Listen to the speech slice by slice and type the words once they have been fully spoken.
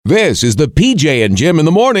This is the PJ and Jim in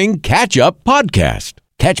the Morning Catch-Up Podcast.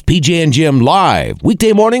 Catch PJ and Jim live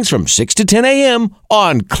weekday mornings from 6 to 10 a.m.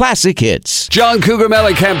 on Classic Hits. John Cougar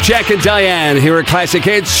Mellencamp, Jack and Diane here at Classic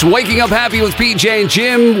Hits. Waking up happy with PJ and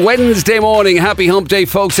Jim. Wednesday morning. Happy hump day,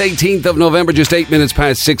 folks. 18th of November, just 8 minutes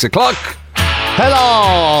past 6 o'clock.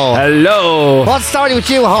 Hello. Hello. What's the story with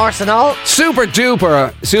you, horse and all? Super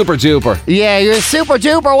duper. Super duper. Yeah, you're super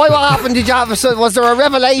duper. What happened? Did you have was there a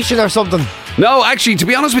revelation or something? No, actually, to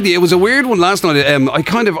be honest with you, it was a weird one last night.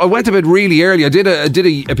 I went to bed really early. I did a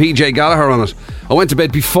PJ Gallagher on it. I went to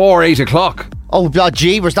bed before 8 o'clock. Oh, God,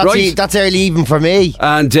 jeebers, that's early even for me.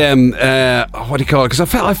 And what do you call it? Because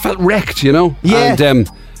I felt wrecked, you know. Yeah.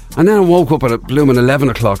 And then I woke up at a blooming 11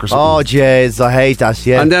 o'clock or something. Oh, jeez, I hate that,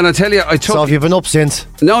 yeah. And then I tell you, I took... So have you been up since?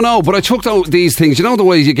 No, but I took these things. You know the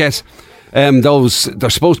ways you get those... They're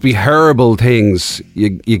supposed to be herbal things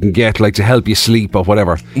you can get, like, to help you sleep or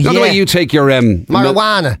whatever. You know the way you take your...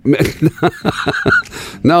 marijuana?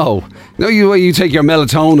 No, the way you take your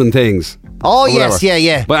melatonin things. Oh, yes,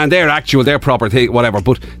 yeah. But and they're proper thing, whatever.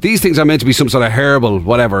 But these things are meant to be some sort of herbal,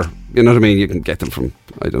 whatever. You know what I mean? You can get them from,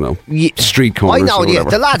 I don't know, street corners. I know, or whatever.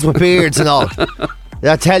 The lads with beards and all.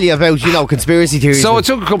 They'll tell you about, conspiracy theories. So I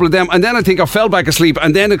took a couple of them, and then I think I fell back asleep.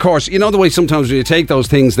 And then, of course, you know the way sometimes when you take those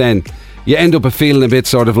things, then you end up feeling a bit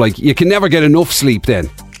sort of like you can never get enough sleep then.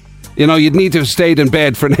 You know, you'd need to have stayed in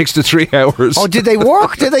bed for an extra 3 hours. Oh, did they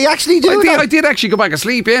work? Did they actually do that? I did actually go back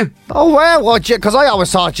asleep, yeah. Oh, well, because I always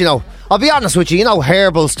thought, I'll be honest with you,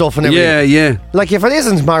 herbal stuff and everything. Yeah. Like, if it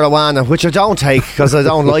isn't marijuana, which I don't take, because I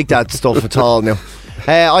don't like that stuff at all now.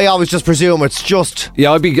 I always just presume it's just...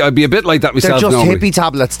 Yeah, I'd be a bit like that myself. They're just normally. hippie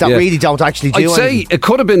tablets that really don't actually do anything. I'd say it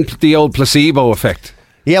could have been the old placebo effect.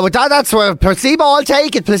 Yeah, but that's where placebo, I'll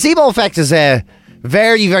take it. Placebo effect is a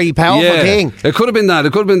very, very powerful thing. It could have been that.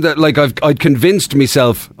 It could have been that, like, I'd convinced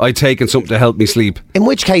myself I'd taken something to help me sleep. In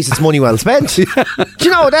which case, it's money well spent. Do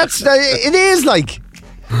you know, it is like...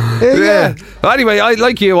 Yeah. Anyway, I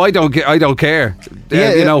like you. I don't care.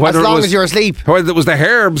 Yeah, whether as long as you're asleep. Whether it was the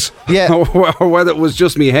herbs, or whether it was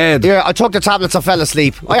just me head. Yeah, I took the tablets. I fell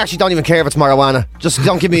asleep. I actually don't even care if it's marijuana. Just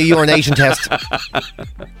don't give me a urination test.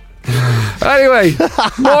 Anyway,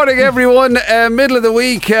 morning everyone. Middle of the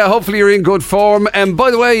week. Hopefully you're in good form. And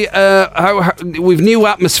by the way, we've new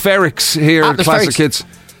atmospherics here at Classic Hits.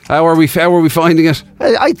 How are we finding it?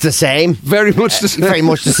 It's the same. Very much the same. Very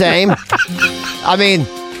much the same. I mean,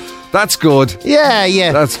 that's good.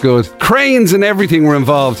 Yeah. That's good. Cranes and everything were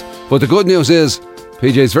involved. But the good news is,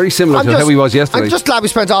 PJ is very similar to how he was yesterday. I'm just glad we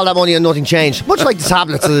spent all that money and nothing changed. Much like the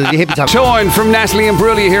tablets, the hippie tablets. Sean from Natalie and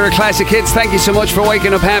Brulia here at Classic Hits. Thank you so much for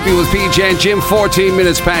waking up happy with PJ and Jim. 14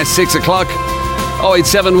 minutes past 6 o'clock.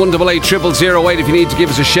 087 188 0008 if you need to give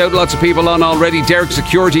us a shout. Lots of people on already. Derek,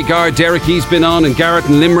 security guard. Derek, he's been on. And Garrett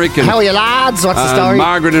and Limerick. And how are you, lads? What's the story?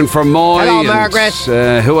 Margaret and Fermoy. Hello, Margaret.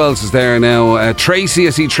 Who else is there now? Tracy.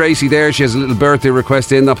 I see Tracy there. She has a little birthday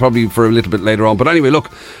request in. That probably for a little bit later on. But anyway,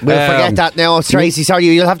 look. We'll forget that now, Tracy. Sorry,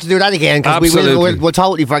 you'll have to do that again because we'll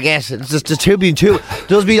totally forget. It's just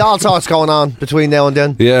there's been all sorts going on between now and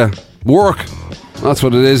then. Yeah. Work. That's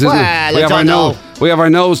what it is, isn't it? We have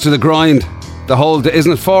our nose to the grind. The whole day, isn't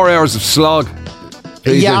it 4 hours of slog?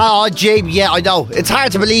 Yeah, I know. It's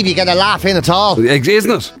hard to believe you get a laugh in at all.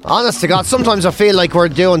 Isn't it? Honest to God, sometimes I feel like we're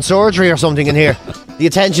doing surgery or something in here. The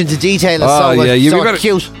attention to detail is so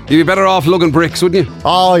cute. You'd be better off lugging bricks, wouldn't you?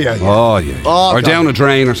 Oh, yeah. Or God. Down a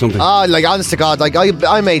drain or something. Oh, like, honest to God, like,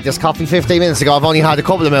 I made this coffee 15 minutes ago. I've only had a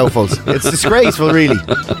couple of mouthfuls. It's disgraceful, really.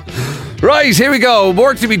 Right, here we go.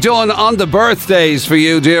 Work to be done on the birthdays for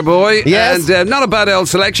you, dear boy. Yes. And not a bad old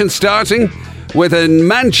selection, starting with a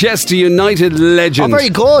Manchester United legend. Oh, very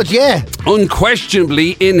good, yeah.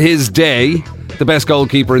 Unquestionably, in his day, the best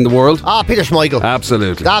goalkeeper in the world. Peter Schmeichel.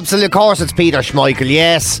 Absolutely. Of course it's Peter Schmeichel,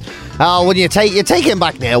 yes. When you take him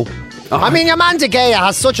back now. I mean, your man De Gea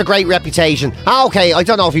has such a great reputation. Okay, I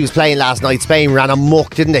don't know if he was playing last night. Spain ran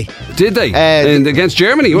amok, didn't they? Did they? Against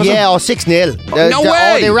Germany, wasn't it? Yeah, 6-0. No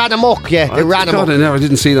way! They ran amok, yeah. They ran amok. I never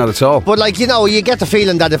didn't see that at all. But, like, you get the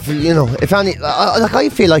feeling that if any... I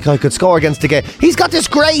feel like I could score against De Gea. He's got this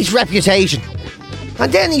great reputation.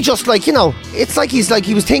 And then he just, it's like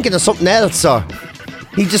he was thinking of something else, or...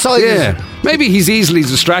 He decided... Yeah, maybe he's easily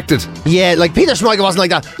distracted. Yeah, like Peter Schmeichel wasn't like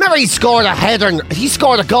that. Remember he scored a header and he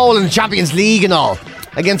scored a goal in the Champions League and all.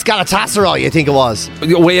 Against Galatasaray, I think it was.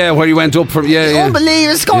 Oh, yeah, where he went up from... Yeah.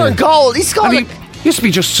 Unbelievable, scoring goal. He scored... He used to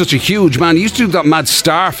be just such a huge man. He used to do that mad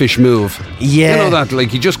starfish move. Yeah. You know that, like,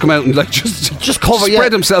 he just come out and just cover,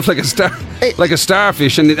 spread himself like a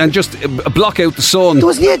starfish and just block out the sun.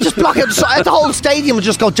 Just block out the sun. The whole stadium would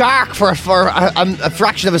just go dark for a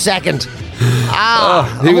fraction of a second.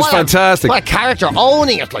 He was what fantastic. What a character,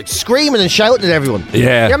 owning it, like screaming and shouting at everyone.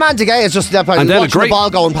 Yeah. Your man De Gea is just watching the ball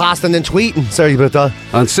going past and then tweeting. Sorry about that.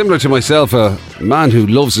 And similar to myself, a man who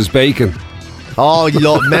loves his bacon. Oh, you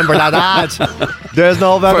remember that ad? There's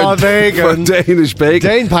no better bacon. For Danish bacon.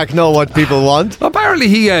 Dane Pack know what people want. Apparently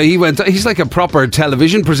he went. He's like a proper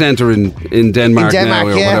television presenter in Denmark, now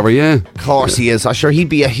or whatever. Yeah, of course he is. I'm sure he'd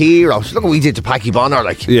be a hero. Look what we did to Packy Bonner,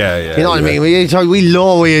 like. Yeah. You know what I mean? We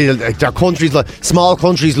love their countries. Like, small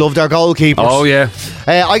countries love their goalkeepers. Oh yeah.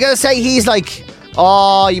 I gotta say he's like.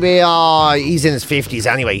 He's in his 50s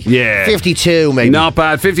anyway. Yeah. 52 maybe. Not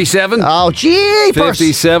bad. 57? Oh, gee.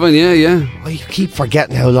 57, yeah. I keep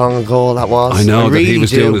forgetting how long ago that was. I know that he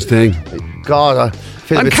was doing his thing. God, I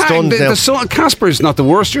feel a bit stunned now. The son, Casper's not the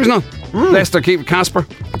worst, isn't it? Leicester keep Casper.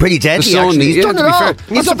 Pretty deadly, actually. He's done it all.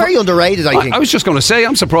 He's not very underrated, I think. I was just going to say,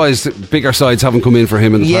 I'm surprised that bigger sides haven't come in for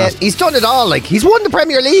him in the past. Yeah, he's done it all. Like, he's won the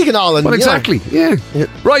Premier League and all. And, well, exactly, yeah.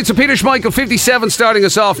 Right, so Peter Schmeichel, 57, starting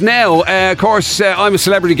us off now. Of course, I'm a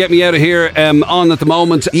Celebrity, Get Me Out of Here on at the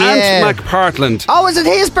moment. Yeah. Ant McPartland. Oh, is it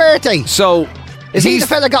his birthday? So, is he the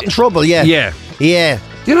fella got in trouble? Yeah. Yeah.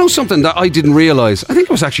 You know something that I didn't realise? I think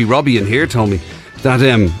it was actually Robbie in here told me that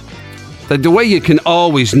the way you can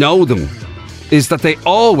always know them is that they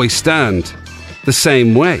always stand the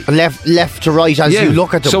same way. Left to right as you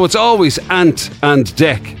look at them. So it's always Ant and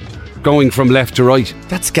Dec going from left to right.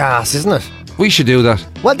 That's gas, isn't it? We should do that.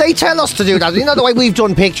 Well, they tell us to do that. You know the way we've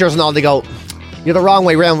done pictures and all, they go, you're the wrong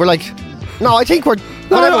way round. We're like, no, I think we're...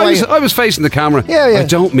 I was facing the camera. Yeah. I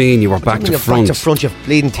don't mean you were back to front. Back to front, you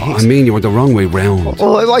bleeding things. I mean you were the wrong way round.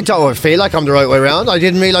 Oh, I don't feel like I'm the right way round. I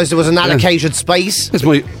didn't realise there was an allocated space. It's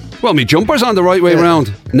my jumper's on the right way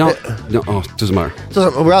round. No, it doesn't matter.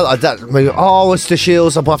 It's the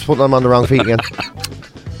shoes. I'm off to put them on the wrong feet again.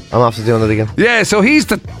 I'm after doing it again. Yeah, so he's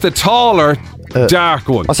the taller, dark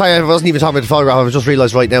one. Oh, sorry, I wasn't even talking about the photograph. I just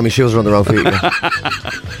realised right now my shoes are on the wrong feet again.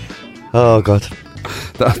 Oh, God.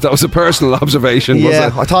 That was a personal observation, was it?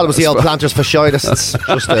 Yeah, I thought it was the old plantar's fasciitis. It's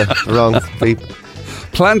just the wrong feet.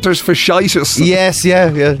 Plantar's fasciitis? Yes,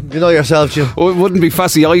 yeah. You know yourself, Jim. Oh, it wouldn't be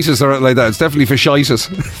fasciitis or anything like that. It's definitely fasciitis.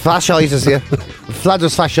 Fasciitis, yeah.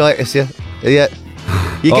 Plantar's fasciitis, yeah.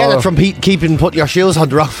 You get it from putting your shoes on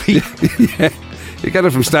the wrong feet. Yeah. You get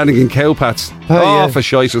it from standing in cow pats.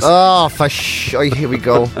 Fasciitis. Here we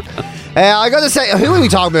go. I got to say, who are we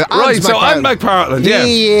talking about? Ant McPartland, yeah.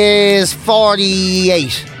 He is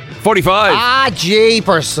 48. 45.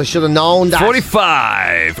 Jeepers. I should have known that.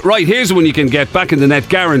 45. Right, here's one you can get back in the net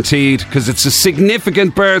guaranteed because it's a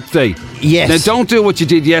significant birthday. Yes. Now, don't do what you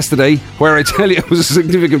did yesterday where I tell you it was a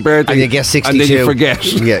significant birthday. And you get 62. And then you forget.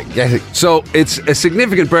 Yeah. So, it's a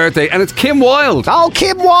significant birthday and it's Kim Wilde. Oh,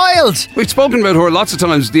 Kim Wilde. We've spoken about her lots of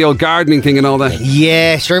times, the old gardening thing and all that.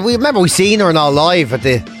 Yeah, sure. We remember we seen her and all live at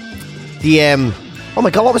the oh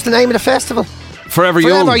my God, what was the name of the festival? Forever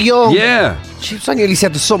Young. Yeah. I nearly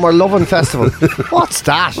said the Summer Lovin' Festival. What's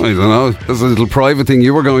that? I don't know. That's a little private thing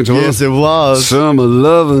you were going to. Yes, it was. Summer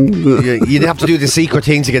Lovin'. You'd have to do the secret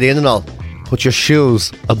thing to get in and all. Put your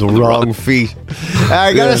shoes on the wrong feet.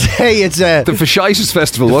 I gotta say, it's the Fasciitis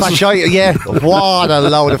Festival, wasn't it? Yeah. What a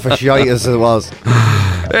load of fasciitis it was.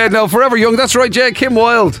 No, Forever Young. That's right, Jay. Kim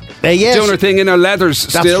Wilde. Yes. Doing her thing in her leathers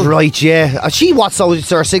still. That's right, yeah. It's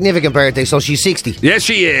her significant birthday, so she's 60. Yes,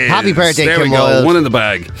 she is. Happy birthday, there Kim we go. Wilde. One in the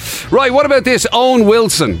bag. Right, what about this? Owen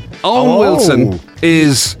Wilson. Owen Wilson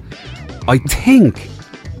is, I think,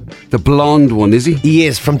 the blonde one, is he? He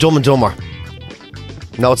is, from Dumb and Dumber.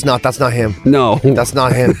 No, it's not. That's not him. No. That's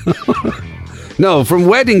not him. No, from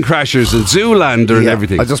Wedding Crashers and Zoolander and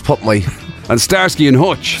everything. I just put my... And Starsky and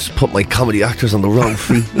Hutch. Just put my comedy actors on the wrong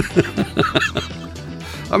feet.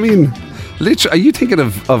 I mean, literally, are you thinking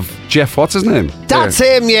of Jeff, what's his name? That's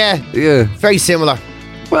him, yeah. Yeah. Very similar.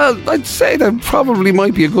 Well, I'd say there probably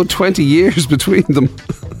might be a good 20 years between them.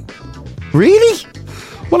 Really?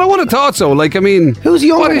 Well, I would have thought so. Like, I mean... Who's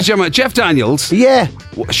younger? What is Jeff Daniels? Yeah.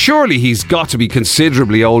 Surely he's got to be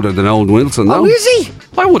considerably older than Owen Wilson, no? Oh, is he?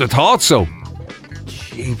 I would have thought so.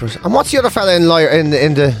 Jeepers. And what's the other fella in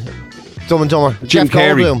the Dumb and Dumber? Jim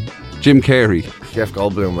Carrey. Goldblum. Jim Carrey. Jeff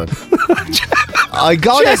Goldblum, man. I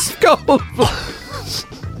got Jeff Goldblum.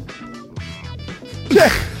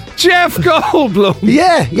 Jeff Goldblum.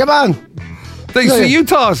 Yeah, man. So you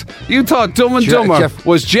thought Dumb and Dumber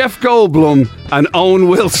was Jeff Goldblum and Owen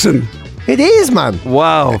Wilson. It is, man.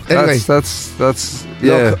 Wow. Anyway, that's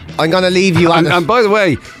yeah. Look, I'm going to leave you on it. And by the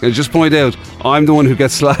way, I'll just point out, I'm the one who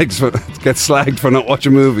gets slagged for not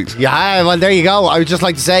watching movies. Yeah, well, there you go. I would just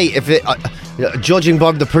like to say, judging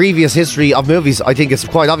by the previous history of movies, I think it's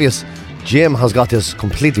quite obvious Jim has got this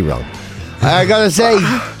completely wrong. I gotta say,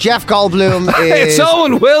 Jeff Goldblum is... It's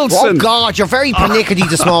Owen Wilson. Oh, God, you're very panicky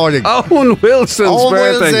this morning. Owen Wilson's Owen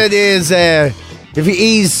birthday. Wilson is... if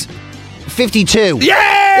he's 52.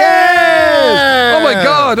 Yeah! Oh my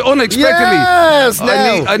God! Unexpectedly, Yes!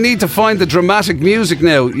 Now. I need to find the dramatic music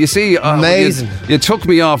now. You see, Amazing. You took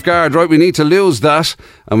me off guard. Right, we need to lose that,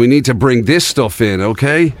 and we need to bring this stuff in.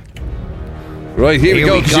 Okay. Right, here we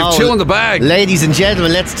go. Because you've two in the bag. Ladies and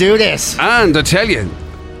gentlemen, let's do this. And I tell you,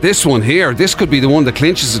 this one here, this could be the one that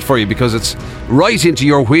clinches it for you because it's right into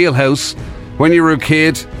your wheelhouse when you were a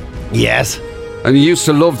kid. Yes. And you used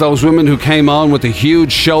to love those women who came on with the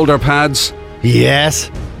huge shoulder pads. Yes.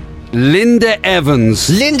 Linda Evans.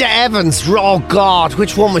 Linda Evans. Oh, God.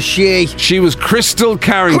 Which one was she? She was Crystal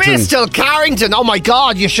Carrington. Crystal Carrington. Oh, my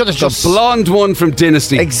God. You should have The just... blonde one from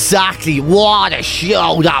Dynasty. Exactly. What a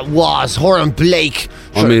show that was. Her and Blake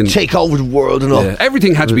trying to take over the world and all. Yeah,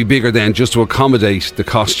 everything had to be bigger then just to accommodate the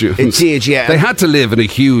costumes. It did, yeah. They had to live in a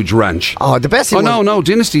huge ranch. Oh, the best thing no,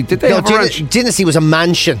 Dynasty. Did they have a ranch? Dynasty was a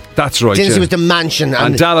mansion. That's right, Dynasty yeah. was the mansion.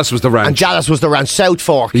 And Dallas was the ranch. And Dallas was the ranch. South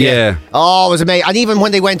Fork. Yeah. Oh, it was amazing. And even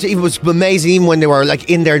when they went, it was amazing. Even when they were like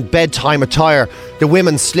in their bedtime attire, the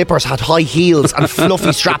women's slippers had high heels and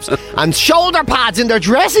fluffy straps and shoulder pads in their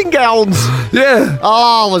dressing gowns. Yeah.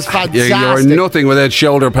 Oh, it was fantastic. Yeah, you were nothing without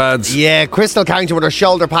shoulder pads. Yeah, Crystal Carrington with her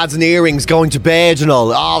shoulder pads and earrings going to bed and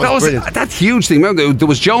all. Oh, it was brilliant. That huge thing. Remember, there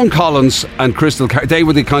was Joan Collins and Crystal Carrington. They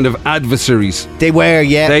were the kind of adversaries. They were,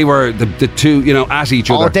 yeah. They were the two, at each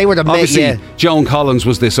other. Oh, they were the Obviously, yeah. Joan Collins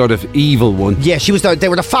was the sort of evil one. Yeah, they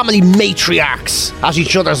were the family matriarchs at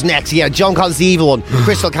each other's necks. Yeah, Joan Collins the evil one,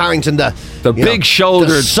 Crystal Carrington the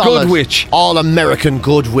big-shouldered good witch. All-American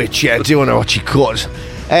good witch, yeah, doing her what she could.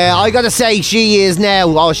 I gotta say, she is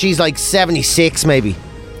now, she's like 76 maybe.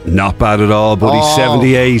 Not bad at all, buddy.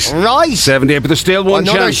 78. Right. 78, but there's still one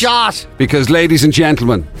Another chance. shot. Because, ladies and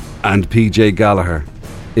gentlemen, and PJ Gallagher,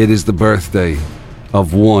 it is the birthday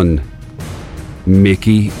of one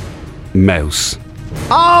Mickey Mouse.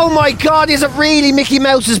 Oh my God, is it really Mickey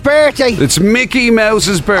Mouse's birthday? It's Mickey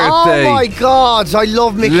Mouse's birthday. Oh my God, I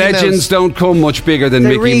love Mickey Mouse. Legends don't come much bigger than They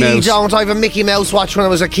Mickey really Mouse. don't. I have a Mickey Mouse watch when I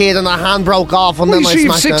was a kid and a hand broke off and then I you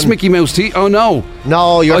smashed have 6 them. Mickey Mouse teeth? Oh no.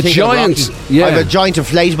 No, you're A thinking giant, of Rocky. yeah. I have a giant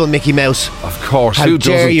inflatable Mickey Mouse. Of course, How who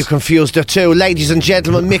dare doesn't? you confuse the two. Ladies and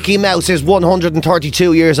gentlemen, Mickey Mouse is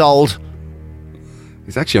 132 years old.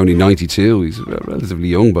 He's actually only 92. He's relatively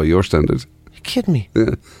young by your standards. You kidding me?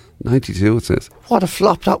 Yeah. 92 it says. What a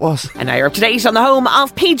flop that was. And now you're up to date on the home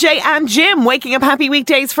of PJ and Jim, waking up happy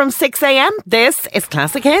weekdays from 6 a.m. This is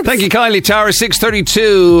Classic Hits. Thank you kindly, Tara.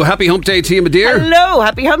 6:32. Happy hump day to you, my dear. Hello,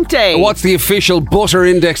 happy hump day. What's the official butter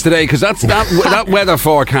index today? Because that weather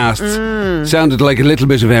forecast sounded like a little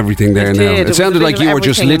bit of everything there It now. did. It It was sounded a like bit you of were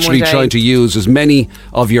just everything in literally one day. trying to use as many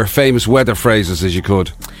of your famous weather phrases as you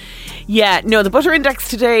could. Yeah, no, the butter index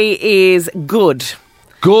today is good.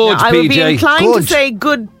 Good, Now, I would be PJ. inclined Good. to say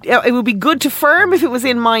good. It would be good to firm if it was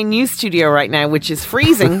in my new studio right now, which is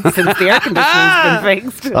freezing since the air conditioning's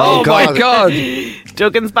been fixed. Oh my God.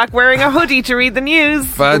 Duggan's back wearing a hoodie to read the news.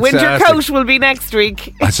 The winter Fantastic. coat will be next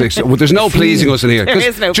week. Well, there's no pleasing us in here. There 'Cause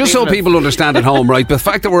is no just so pleasing us. people understand at home, right? The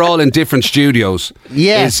fact that we're all in different studios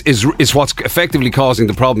Yeah. is what's effectively causing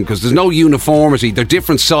the problem because there's no uniformity. They're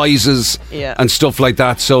different sizes Yeah. and stuff like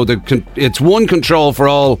that. So it's one control for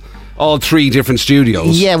all 3 different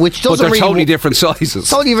studios. Yeah, which but doesn't they're really totally wo- different sizes.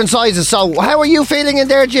 Totally different sizes. So, how are you feeling in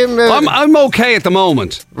there, Jim? I'm okay at the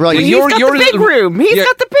moment. Right. But He's got the big room. He's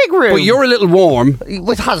got the big room. But you're a little warm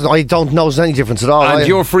I don't notice any difference at all. and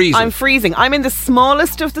you're freezing. I'm freezing. I'm in the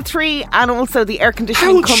smallest of the 3, and also the air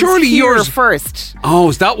conditioning How? comes Surely here yours- first. Oh,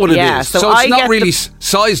 is that what it is? Yeah, so it's I not get really the-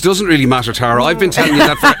 size doesn't really matter, Tara. I've been telling you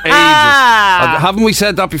that for ages. Haven't we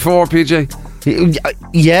said that before, PJ?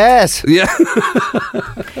 Yes. Yeah.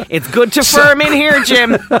 It's good to firm in here,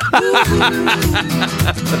 Jim.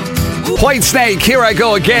 White Snake, here I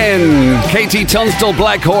go again. KT Tunstall,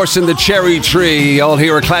 Black Horse and the Cherry Tree. All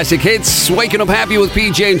here are classic hits. Waking up happy with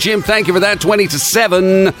PJ and Jim. Thank you for that. 20 to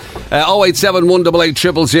 7. 087 188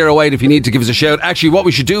 0008 if you need to give us a shout. Actually, what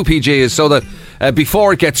we should do, PJ, is so that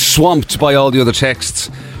before it gets swamped by all the other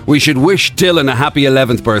texts, we should wish Dylan a happy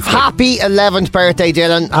 11th birthday. Happy 11th birthday,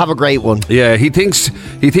 Dylan. Have a great one. Yeah, he thinks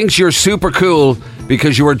you're super cool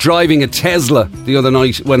because you were driving a Tesla the other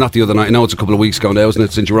night. Well, not the other night. I know it's a couple of weeks ago now, isn't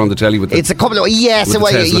it? Since you were on the telly with it. It's a couple of yes, With the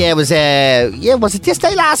well, Tesla. yeah, it was was it this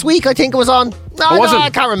day last week? I think it was on. No, was it? I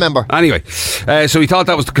can't remember. Anyway, so he thought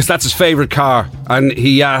that was because that's his favourite car, and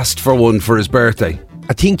he asked for one for his birthday.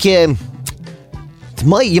 I think you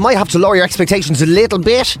might have to lower your expectations a little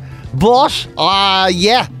bit, but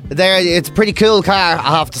yeah, It's a pretty cool car,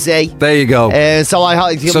 I have to say. There you go.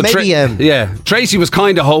 So maybe... Tracy was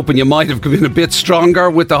kind of hoping you might have been a bit stronger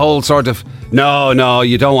with the whole sort of, no,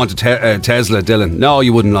 you don't want a Tesla, Dylan. No,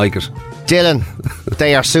 you wouldn't like it. Dylan,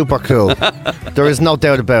 they are super cool. There is no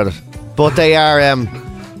doubt about it. But they are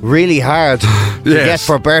really hard to get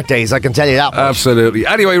for birthdays, I can tell you that much. Absolutely.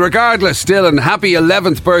 Anyway, regardless, Dylan, happy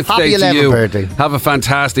 11th birthday to you. Birthday. Have a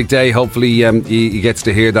fantastic day. Hopefully he gets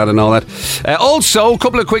to hear that and all that. Also, a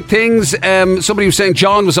couple of quick things. Somebody was saying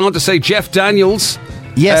John was on to say Jeff Daniels.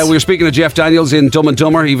 Yes. We were speaking of Jeff Daniels in Dumb and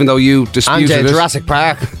Dumber, even though you disputed and it. Jurassic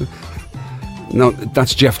Park. No,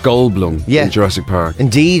 that's Jeff Goldblum in Jurassic Park.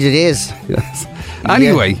 Indeed it is. Yes.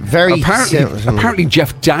 Anyway, apparently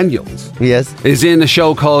Jeff Daniels is in a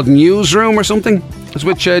show called Newsroom or something,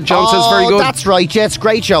 which John says very good. That's right, yeah, it's a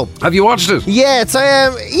great show. Have you watched it? Yeah, it's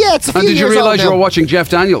a few years old. And did you realise you were watching Jeff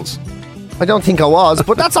Daniels? I don't think I was,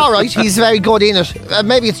 but that's all right. He's very good in it.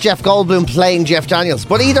 Maybe it's Jeff Goldblum playing Jeff Daniels,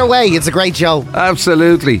 but either way, it's a great show.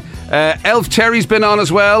 Absolutely. Elf Terry's been on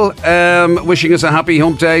as well, wishing us a happy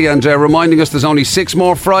hump day and reminding us there's only 6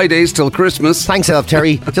 more Fridays till Christmas. Thanks, Elf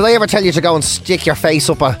Terry. Did I ever tell you to go and stick your face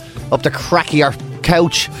up the crack of your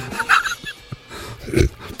couch?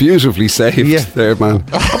 Beautifully saved there, man.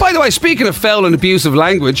 Oh, by the way, speaking of foul and abusive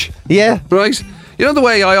language, right? You know the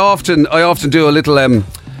way I often do a little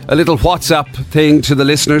WhatsApp thing to the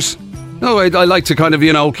listeners. No, I like to kind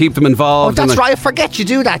of, keep them involved. Oh, that's right. I forget you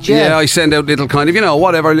do that, Yeah, I send out little kind of,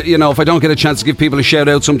 whatever, if I don't get a chance to give people a shout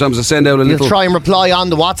out, sometimes I send out a little... You'll try and reply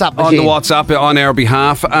on the WhatsApp machine. On the WhatsApp, on our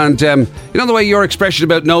behalf. And, you know the way your expression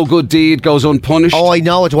about no good deed goes unpunished? Oh, I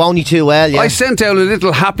know it only too well, yeah. I sent out a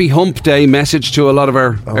little happy hump day message to a lot of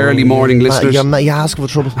our early morning listeners. You're asking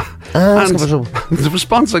for trouble. The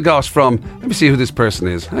response I got from... Let me see who this person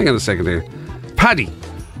is. Hang on a second here. Paddy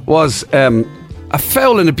was... a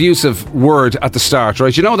foul and abusive word at the start,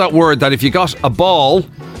 right? You know that word that if you got a ball,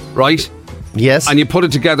 right? Yes. And you put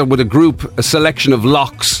it together with a selection of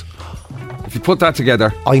locks. If you put that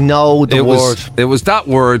together... I know the word. It was that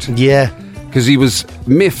word. Yeah. Because he was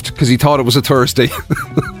miffed because he thought it was a Thursday.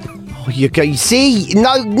 You see?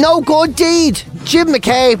 No good deed. Jim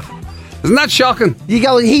McCabe. Isn't that shocking?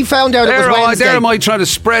 He found out it was Wednesday. There am I trying to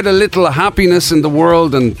spread a little happiness in the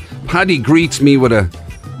world, and Paddy greets me with a...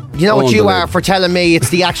 You know what you are for telling me it's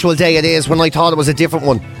the actual day it is when I thought it was a different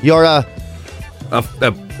one. You're a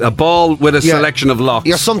ball with a selection of locks.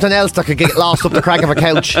 You're something else that could get lost up the crack of a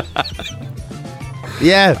couch.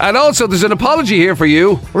 Yeah. And also there's an apology here for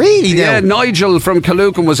you. Really? Yeah, Nigel from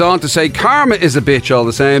Calucan was on to say karma is a bitch all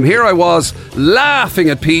the same. Here I was laughing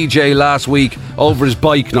at PJ last week over his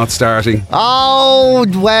bike not starting. Oh,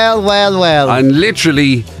 well. And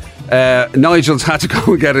literally... Nigel's had to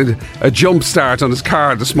go and get a jump start on his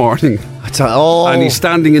car this morning. And he's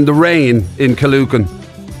standing in the rain in Calucan.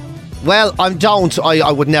 Well,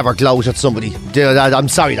 I would never gloat at somebody. I'm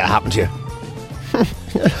sorry that happened to you.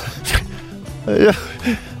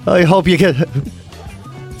 I hope you get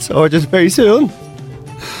sorted very soon.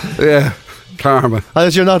 Yeah, karma.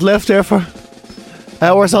 As you're not left there for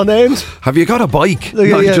hours on end. Have you got a bike,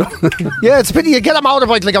 Nigel? Yeah, it's a pity you get a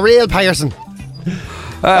motorbike like a real person.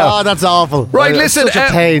 That's awful. Right, listen, such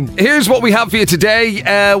a pain. Here's what we have for you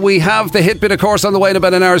today. We have the hit bit, of course, on the way in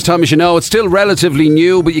about an hour's time, as you know. It's still relatively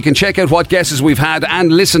new, but you can check out what guesses we've had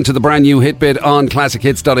and listen to the brand new hit bit on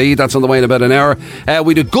classichits.ie. That's on the way in about an hour.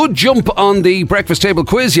 We did a good jump on the breakfast table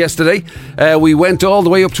quiz yesterday. We went all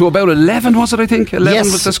the way up to about 11, was it, I think?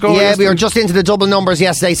 11 was the score. Yeah, yesterday. We were just into the double numbers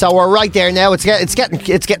yesterday, so we're right there now. It's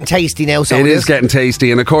getting tasty now. So it is getting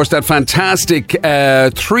tasty. And of course, that fantastic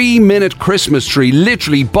 3-minute Christmas tree,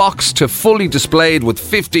 literally boxed to fully displayed with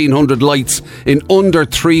 1,500 lights in under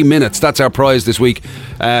 3 minutes. That's our prize this week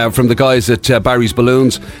from the guys at Barry's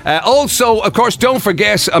Balloons. Also, of course, don't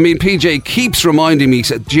forget, PJ keeps reminding me, he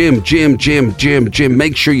said, Jim,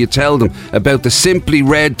 make sure you tell them about the Simply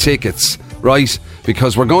Red tickets, right?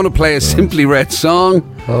 Because we're going to play a Simply Red song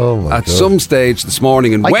at some stage this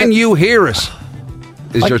morning, and when you hear it,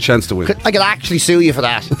 is your chance to win. I could actually sue you for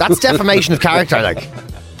that. That's defamation of character, like.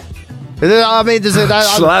 There's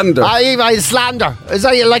slander. Slander.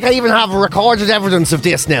 I even have recorded evidence of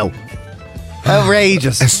this now.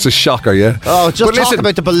 Outrageous. It's a shocker, yeah. Oh, just talk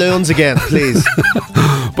about the balloons again, please.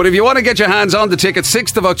 But if you want to get your hands on the ticket,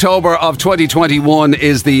 6th of October of 2021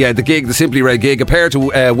 is the gig, the Simply Red gig. A pair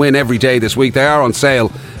to win every day this week. They are on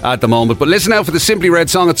sale at the moment. But listen out for the Simply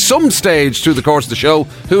Red song at some stage through the course of the show.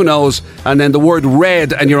 Who knows? And then the word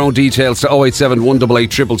red and your own details to 087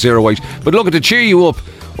 188 0008. But look, to cheer you up,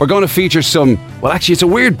 we're going to feature some. Well, actually, it's a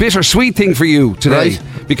weird, bittersweet thing for you today. Right.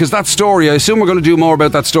 Because that story, I assume we're going to do more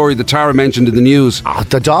about that story that Tara mentioned in the news.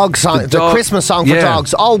 The dog song, the Christmas song for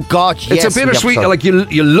dogs. Oh, God, yes. It's a bittersweet, like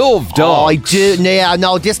you love dogs. Oh, I do. Yeah,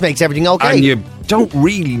 no, this makes everything okay. And you don't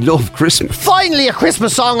really love Christmas. Finally, a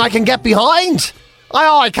Christmas song I can get behind.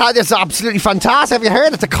 I can't. It's absolutely fantastic. Have you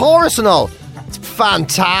heard it? The chorus and all. It's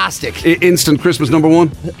fantastic. Instant Christmas number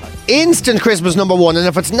one. Instant Christmas number one. And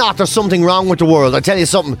if it's not, there's something wrong with the world. I tell you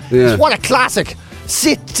something. Yeah. What a classic.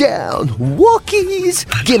 Sit down, Wookiees.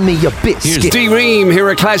 Give me your biscuit. Here's D-Ream here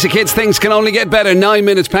at Classic Hits. Things can only get better. 9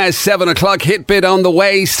 minutes past 7 o'clock. Hitbit on the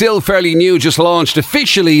way. Still fairly new. Just launched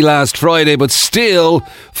officially last Friday, but still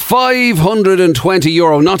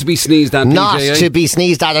 €520. Not to be sneezed at. Not PJ, to be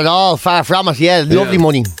sneezed at all. Far from it. Yeah, lovely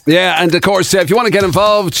money. Yeah, and of course, if you want to get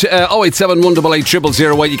involved, 087 188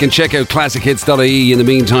 0008. You can check out classichits.ie in the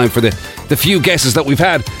meantime for the few guesses that we've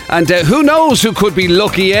had. And who knows who could be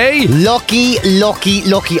lucky, eh? Lucky.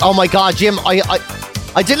 Oh my God, Jim,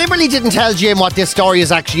 I deliberately didn't tell Jim what this story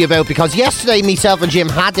is actually about, because yesterday myself and Jim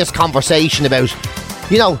had this conversation about,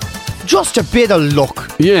 just a bit of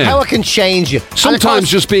luck. Yeah. How it can change you.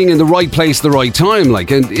 Sometimes just being in the right place at the right time,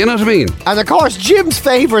 and you know what I mean? And of course, Jim's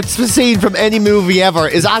favourite scene from any movie ever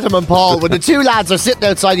is Adam and Paul when the two lads are sitting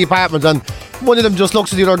outside the apartment and one of them just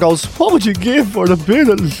looks at the other and goes, what would you give for a bit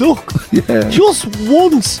of luck? Yeah. Just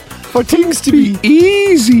once. For things to be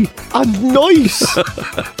easy and nice.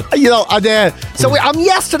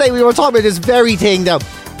 Yesterday we were talking about this very thing now.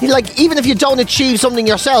 Even if you don't achieve something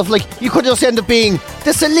yourself, you could just end up being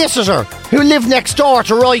the solicitor who lived next door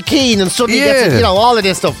to Roy Keane and suddenly gets, all of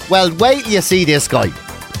this stuff. Well, wait till you see this guy.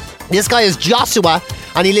 This guy is Joshua,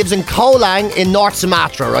 and he lives in Kolang in North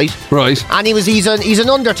Sumatra, right? Right. And he's an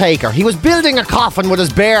undertaker. He was building a coffin with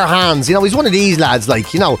his bare hands. He's one of these lads,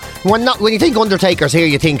 when you think undertakers here,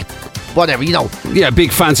 you think whatever, Yeah,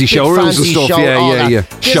 big fancy showrooms and stuff. Yeah.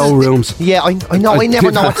 Showrooms. I know. I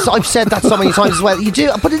never know. I've said that so many times as well. You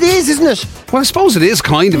do, but it is, isn't it? Well, I suppose it is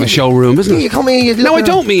kind of a showroom, isn't it? You come in, I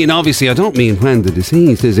don't mean when the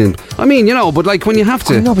deceased is in. I mean, but when you have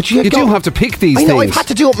to, you do have to pick these things. I know, I've had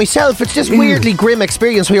to do it myself. It's this weirdly grim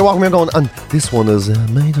experience where you're walking around going, and this one is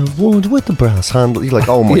made of wood with the brass handle. You're like,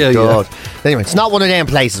 oh my God. Yeah. Anyway, it's not one of them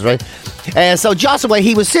places, right? So Joshua,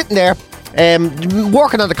 he was sitting there,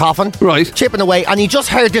 working on the coffin, right, chipping away, and he just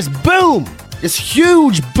heard this boom, this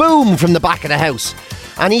huge boom from the back of the house,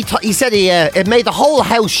 and he said it made the whole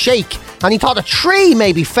house shake, and he thought a tree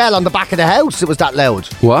maybe fell on the back of the house. It was that loud.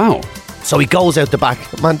 Wow. So he goes out the back.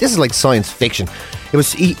 Man, this is like science fiction. He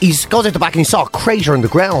goes out the back and he saw a crater in the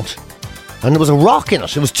ground, and there was a rock in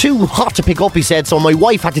it. It was too hot to pick up, he said, so my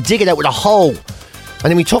wife had to dig it out with a hoe, and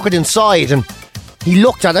then we took it inside and he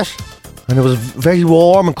looked at it, and it was very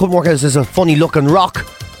warm and couldn't work out. There's a funny looking rock.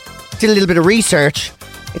 Did a little bit of research.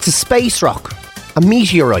 It's a space rock, a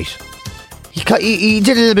meteorite. He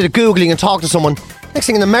did a little bit of Googling and talked to someone. Next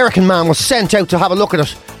thing, an American man was sent out to have a look at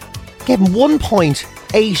it. Gave him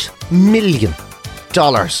 $1.8 million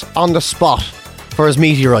on the spot for his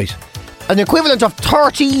meteorite. An equivalent of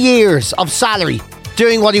 30 years of salary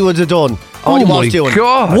doing what he would have done. Oh my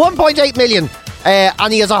God. 1.8 million.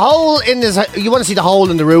 And he has a hole in his... You want to see the hole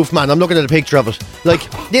in the roof, man? I'm looking at a picture of it.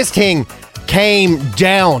 This thing came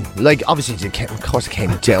down. Obviously, of course it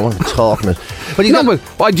came down. What am I talking about? But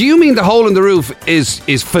why do you mean the hole in the roof is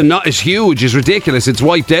huge, is ridiculous, it's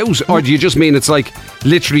wiped out? Or do you just mean it's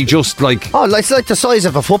literally just Oh, it's like the size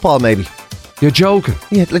of a football, maybe. You're joking?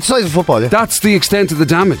 Yeah, like the size of a football, yeah. That's the extent of the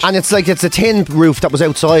damage. And it's a tin roof that was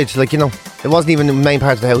outside. It wasn't even the main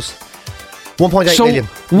part of the house. 1.8 million.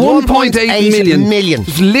 1.8 million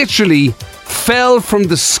literally fell from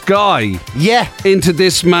the sky into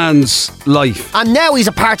this man's life. And now he's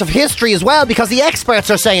a part of history as well, because the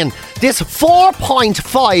experts are saying this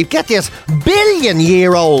 4.5, get this,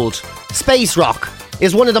 billion-year-old space rock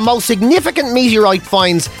is one of the most significant meteorite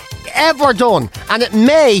finds ever done, and it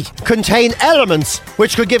may contain elements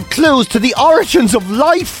which could give clues to the origins of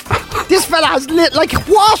life. This fella has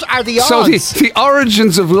what are the odds? So the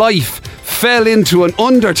origins of life fell into an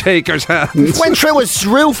undertaker's hands. Went through his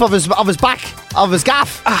roof of his gaff.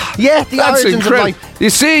 The origins of life. You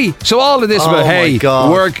see, so all of this about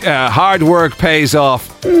work, hard work pays off.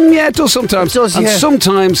 It does sometimes. And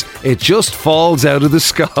sometimes it just falls out of the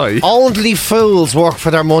sky. Only fools work for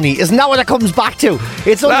their money. Isn't that what it comes back to?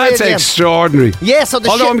 That's extraordinary. Yeah, so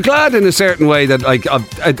I'm glad in a certain way that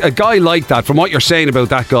a guy like that, from what you're saying about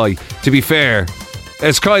that guy, to be fair,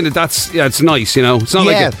 it's kind of, it's nice, It's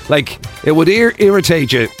not like it would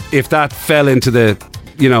irritate you if that fell into the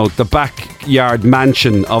backyard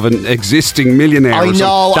mansion of an existing millionaire. I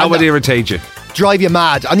know. That would irritate you. drive you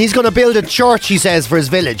mad. And he's going to build a church, he says, for his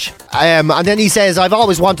village. And then he says, I've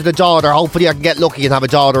always wanted a daughter. Hopefully I can get lucky and have a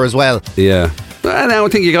daughter as well. Yeah. Well, I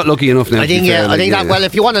don't think you got lucky enough now. I think that. Well,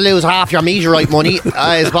 if you want to lose half your meteorite money,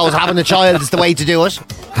 I suppose having a child is the way to do it.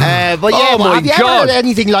 But yeah, have you ever heard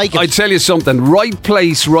anything like it? I tell you something. Right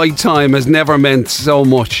place, right time has never meant so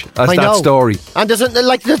much as that story. And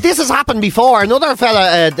this has happened before. Another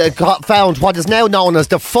fella found what is now known as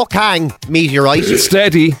the Fukhang meteorite.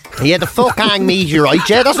 Steady. Yeah, the Fukhang meteorite.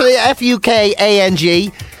 Yeah, that's what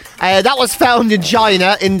Fukang. That was found in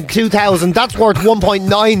China in 2000. That's worth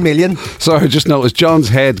 1.9 million. Sorry, I just noticed John's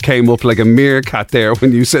head came up like a meerkat there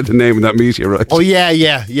when you said the name of that meteorite. Oh, yeah,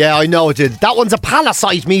 I know it did. That one's a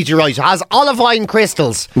pallasite meteorite. It has olivine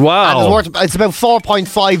crystals. Wow. And it's about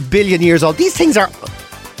 4.5 billion years old. These things are...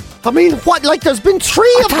 I mean, what? Like, there's been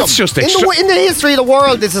 3 of them. That's just in the history of the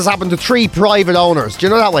world, this has happened to 3 private owners. Do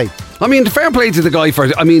you know that way? I mean, fair play to the guy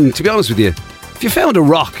for... I mean, to be honest with you, if you found a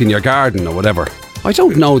rock in your garden or whatever... I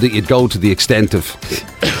don't know that you'd go to the extent of...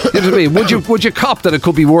 You know what I mean? Would you cop that it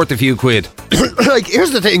could be worth a few quid? Like,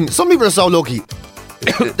 here's the thing. Some people are so lucky.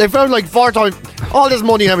 They found like 4 times all this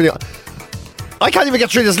money and everything. I can't even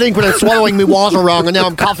get through this link without swallowing my water wrong, and now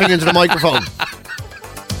I'm coughing into the microphone.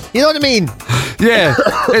 You know what I mean? Yeah.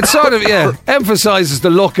 It sort of, emphasises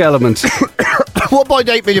the luck element.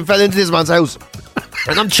 1.8 million fell into this man's house.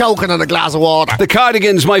 And I'm choking on a glass of water. The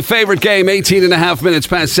Cardigans, my favourite game, 18 and a half minutes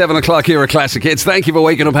past 7 o'clock here at Classic Hits. Thank you for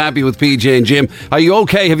waking up happy with PJ and Jim. Are you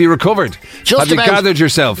okay? Have you recovered? Have you gathered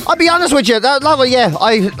yourself? I'll be honest with you, that's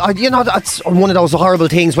one of those horrible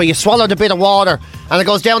things where you swallowed a bit of water and it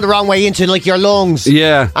goes down the wrong way into like your lungs.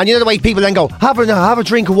 Yeah. And you know the way people then go, have a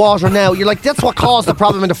drink of water now. You're like, that's what caused the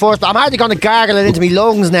problem in the first place. I'm hardly going to gargle it into my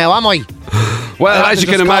lungs now, am I? Well, as you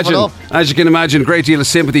can imagine, a great deal of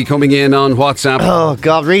sympathy coming in on WhatsApp. Oh,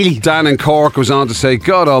 God, really? Dan in Cork was on to say,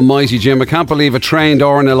 God almighty, Jim, I can't believe a trained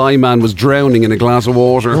RNLI man was drowning in a glass of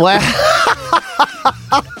water. Well...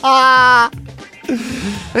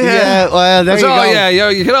 Yeah, well, there you go. Yeah,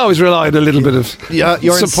 you can always rely on a little bit of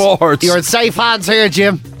support. You're in safe hands here,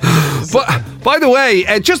 Jim. But, by the way,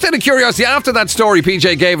 just out of curiosity, after that story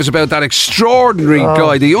PJ gave us about that extraordinary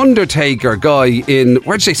guy, the Undertaker guy in,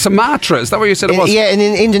 where'd you say, Sumatra? Is that where you said it was? Yeah, in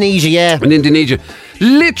Indonesia, yeah. In Indonesia.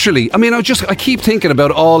 Literally, I mean, I keep thinking about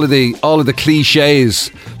all of the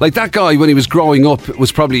cliches. Like that guy, when he was growing up,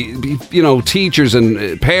 was probably, teachers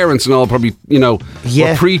and parents and all probably,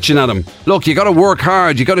 were preaching at him. Look, you got to work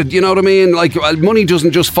hard. You got to, you know what I mean? Like, money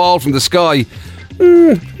doesn't just fall from the sky.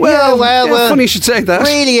 Well, funny you should say that.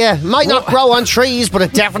 Really, yeah. Might not grow on trees, but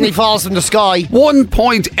it definitely falls from the sky.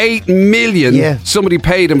 1.8 million somebody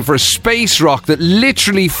paid him for a space rock that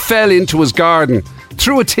literally fell into his garden.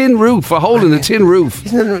 Through a tin roof, a hole in a tin roof.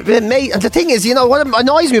 The thing is, what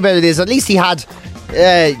annoys me about it is at least he had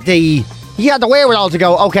the wherewithal to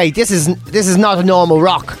go, okay, this is not a normal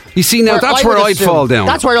rock. You see, now that's where I'd fall down.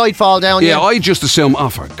 That's where I'd fall down, yeah. I just assume,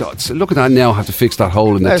 for God's sake, look at that now, I have to fix that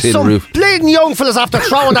hole in the tin roof. Some bleeding young fellas after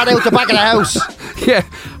throwing that out the back of the house. Yeah,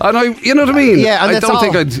 and you know what I mean? Yeah, and I don't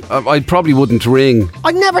think I probably wouldn't ring.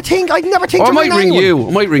 I'd never think I might ring you.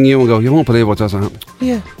 I might ring you and go, you won't believe what does happen.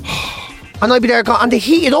 Yeah. And I'd be there, and they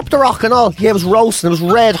heated up the rock and all. Yeah, it was roasting. It was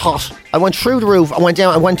red hot. I went through the roof. I went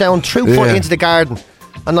down through foot into the garden.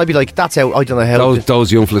 And I'd be like, that's out. I don't know how.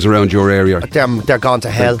 Those young fellas around your area. They're gone to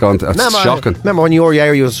hell. That's shocking. Remember when your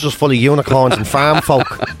area was just full of unicorns and farm folk?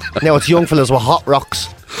 Now it's young fellas with hot rocks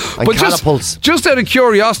and catapults. Just out of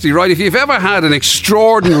curiosity, right? If you've ever had an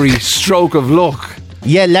extraordinary stroke of luck,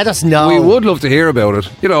 yeah, let us know. We would love to hear about it.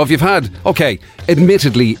 If you've had... Okay,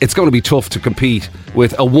 admittedly, it's going to be tough to compete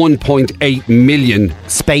with a 1.8 million...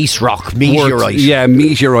 space rock, meteorite.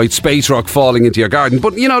 Meteorite, space rock falling into your garden.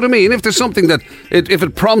 But you know what I mean? If there's something that... If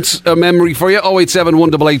it prompts a memory for you, 087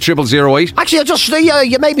 188 0008. Actually,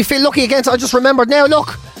 you made me feel lucky again. I just remembered now,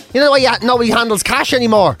 look. You know why nobody handles cash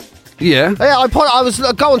anymore? Yeah. I was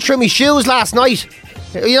going through my shoes last night.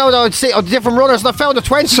 I'd see different runners, and I found a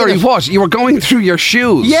 20. Sorry, what? You were going through your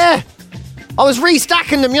shoes? Yeah. I was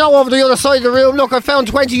restacking them, over the other side of the room. Look, I found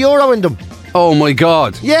 €20 in them. Oh my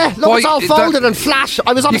God. Yeah, look, it's all folded and flat.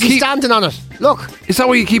 I was obviously standing on it. Look. Is that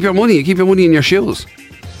where you keep your money? You keep your money in your shoes?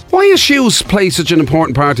 Why do shoes play such an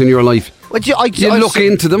important part in your life? You look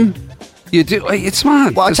into them. You do. It's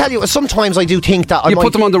mad. Well, I tell you, sometimes I do think that you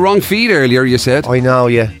put them on the wrong feet earlier, you said. I know,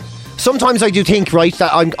 yeah. Sometimes I do think, right,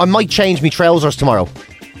 that I might change my trousers tomorrow.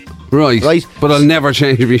 Right. But I'll never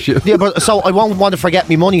change my shoes. Yeah, but so I won't want to forget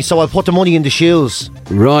my money, so I'll put the money in the shoes.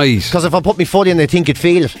 Right. Because if I put my foot in, I think it'd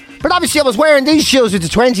feel it. But obviously I was wearing these shoes with the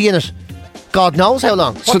 20 in it. God knows how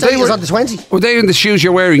long. What day is on the 20? Were they in the shoes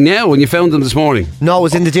you're wearing now when you found them this morning? No, it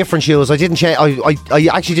was in the different shoes. I didn't change. I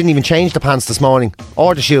actually didn't even change the pants this morning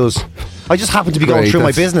or the shoes. I just happened to be going through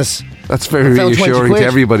my business. That's very reassuring to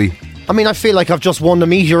everybody. I mean, I feel like I've just won the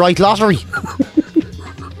meteorite lottery.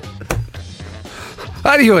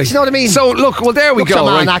 Anyway, do you know what I mean? So look, well there we go.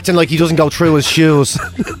 Man acting like he doesn't go through his shoes.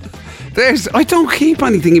 I don't keep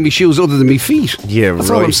anything in my shoes other than my feet. Yeah, that's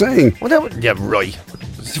all I'm saying. Yeah, right.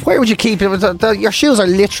 Where would you keep it? Your shoes are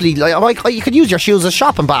literally like you could use your shoes as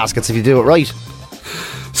shopping baskets if you do it right.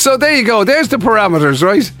 So there you go. There's the parameters,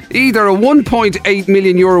 right? Either a 1.8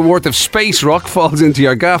 million euro worth of space rock falls into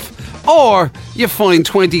your gaff, or you find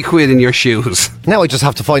 20 quid in your shoes. Now I just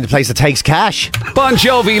have to find a place that takes cash. Bon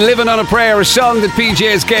Jovi, Living on a Prayer, a song that PJ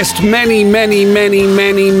has guessed many times.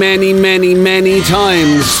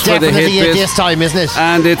 Definitely at this time, isn't it?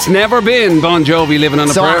 And it's never been Bon Jovi, Living on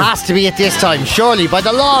a Prayer. So it has to be at this time, surely, by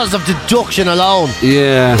the laws of deduction alone.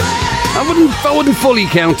 Yeah. I wouldn't fully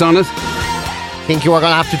count on it. I think you are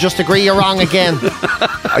going to have to just agree you're wrong again.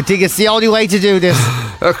 I think it's the only way to do this.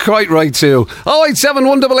 Quite right too. 087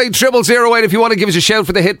 188 0008 if you want to give us a shout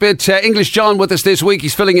for the hit bit. English John with us this week.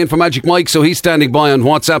 He's filling in for Magic Mike, so he's standing by on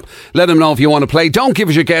WhatsApp. Let him know if you want to play. Don't give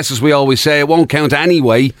us your guesses, we always say. It won't count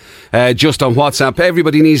anyway, just on WhatsApp.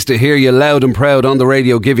 Everybody needs to hear you loud and proud on the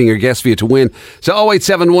radio giving your guess for you to win. So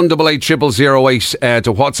 087 188 0008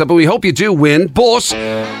 to WhatsApp. And we hope you do win. But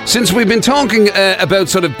since we've been talking about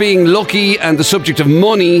sort of being lucky and the subject of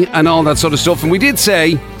money and all that sort of stuff, and we did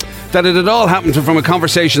say that it had all happened from a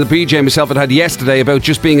conversation that PJ and myself had yesterday about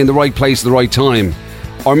just being in the right place at the right time,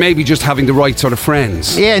 or maybe just having the right sort of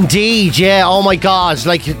friends. Yeah, indeed, yeah. Oh my God,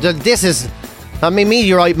 like this is, I mean,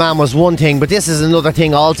 Meteorite Man was one thing, but this is another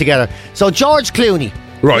thing altogether. So George Clooney,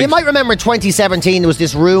 right? You might remember in 2017 there was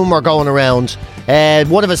this rumour going around.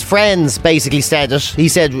 One of his friends basically said it. He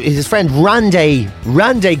said his friend Randy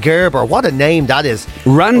Gerber. What a name that is.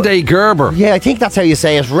 Randy Gerber. Yeah, I think that's how you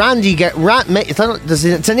say it.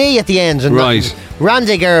 It's an E at the end. Right.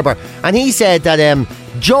 Randy Gerber. And he said that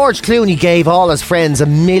George Clooney gave all his friends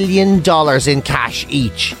 $1 million in cash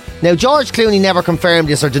each. Now, George Clooney never confirmed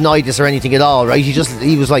this or denied this or anything at all, right?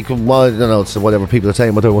 He was like, well, I don't know, it's whatever people are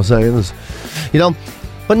saying, what they were saying is, you know.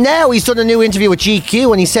 But now he's done a new interview with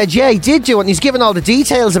GQ and he said, yeah, he did do it, and he's given all the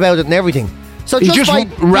details about it and everything. So he just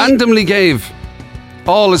randomly gave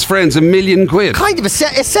all his friends $1 million. Kind of,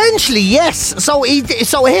 essentially, yes. So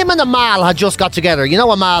him and Amal had just got together. You know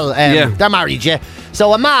Amal? Yeah. They're married, yeah.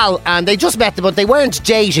 So Amal, and they just met, but they weren't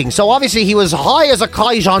dating. So obviously he was high as a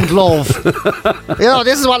kite on love. You know,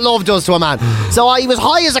 this is what love does to a man. So he was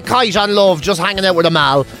high as a kite on love, just hanging out with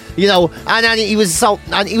Amal. You know, and then he was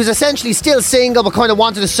essentially still single, but kind of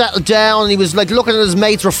wanted to settle down. And he was like looking at his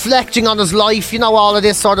mates, reflecting on his life, you know, all of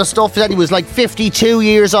this sort of stuff. Then he was like 52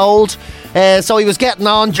 years old, so he was getting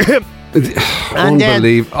on.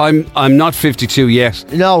 Unbelievable. I'm not 52 yet.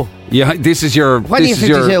 No. Yeah, this is your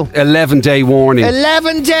 11-day warning.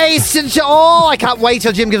 11 days since. Oh, I can't wait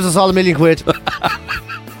till Jim gives us all $1 million.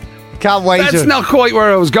 Can't wait. That's not quite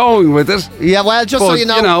where I was going with it. Yeah, well, just so you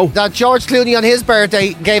know, that George Clooney on his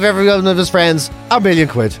birthday gave every one of his friends $1 million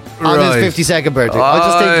on his 52nd birthday. I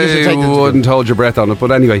just think you should take it. I wouldn't hold your breath on it, but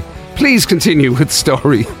anyway, please continue with the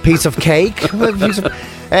story. Piece of cake.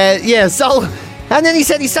 Yeah. So, and then he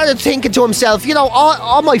said he started thinking to himself, you know,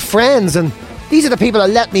 all my friends, and these are the people that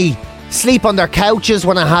let me sleep on their couches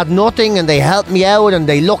when I had nothing, and they helped me out and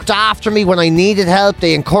they looked after me when I needed help.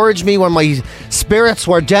 They encouraged me when my spirits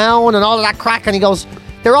were down and all of that crack. And he goes,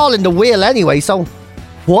 they're all in the will anyway, so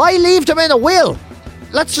why leave them in a will?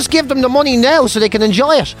 Let's just give them the money now so they can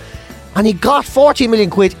enjoy it. And he got 40 million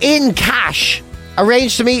quid in cash,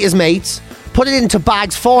 arranged to meet his mates, put it into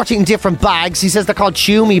bags, 14 different bags. He says they're called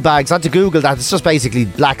Tumi bags. I had to Google that. It's just basically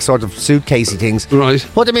black sort of suitcasey things. Right.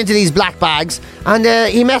 Put them into these black bags, and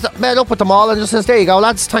he met up with them all and just says, there you go,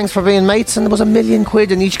 lads, thanks for being mates. And there was $1 million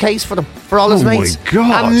in each case for them, for all his mates. Oh my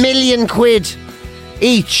God. $1 million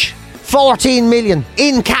each. 14 million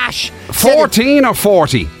in cash. 14 or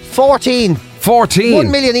 40? 14. 14.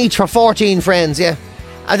 1 million each for 14 friends, yeah.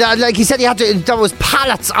 And like he said, there was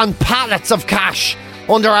pallets on pallets of cash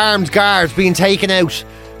under armed guards being taken out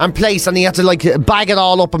and placed, and he had to like bag it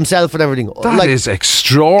all up himself and everything. That is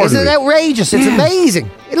extraordinary. Isn't it outrageous? It's amazing.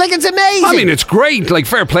 Like, it's amazing. I mean, it's great. Like,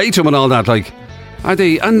 fair play to him and all that. Like, are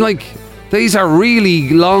they? And like, these are really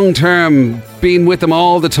long-term, being with them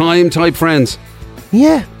all the time type friends.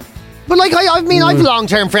 Yeah. But like, I mean, I've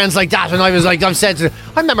long-term friends like that, and I was like, I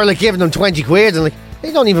remember like giving them 20 quid, and like,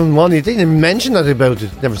 they don't even want it. They didn't even mention that about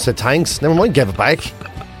it. Never said thanks. Never mind, gave it back.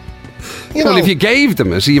 You know. Well, if you gave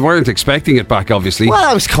them it, you weren't expecting it back, obviously. Well,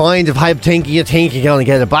 I was kind of thinking you're going to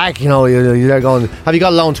get it back. You know, you're going, have you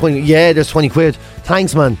got a loan 20? Yeah, there's 20 quid.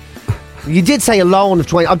 Thanks, man. You did say a loan of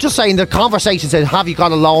 20. I'm just saying the conversation said, have you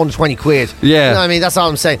got a loan of 20 quid? Yeah. You know what I mean? That's all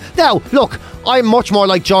I'm saying. Now, look, I'm much more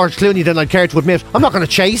like George Clooney than I'd care to admit. I'm not going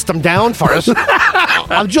to chase them down for it.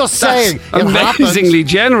 I'm just saying. Amazingly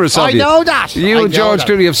generous of you. I know that. You and George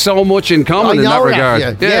Clooney have so much in common in that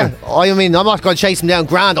regard. Yeah. I mean, I'm not going to chase them down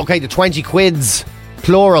grand. Okay, the 20 quids,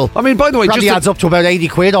 plural. I mean, by the way, probably adds up to about 80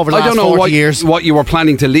 quid over the last 40 years. What you were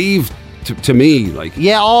planning to leave to me, like.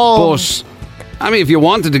 Yeah, But, I mean, if you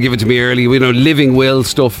wanted to give it to me early, living will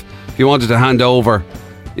stuff, if you wanted to hand over,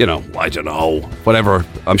 I don't know, whatever,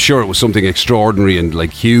 I'm sure it was something extraordinary and,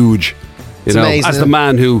 like, huge. You know, amazing, as the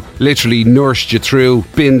man who literally nursed you through,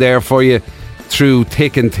 been there for you through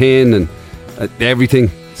thick and thin and everything.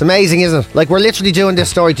 It's amazing, isn't it? Like, we're literally doing this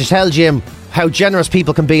story to tell Jim how generous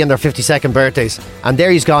people can be on their 52nd birthdays. And there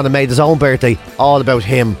he's gone and made his own birthday all about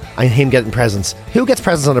him and him getting presents. Who gets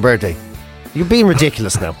presents on a birthday? You're being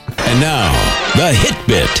ridiculous now. And now, the Hit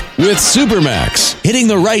Bit with Supermax. Hitting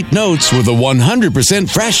the right notes with a 100%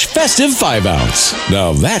 fresh festive 5-ounce.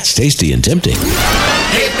 Now that's tasty and tempting.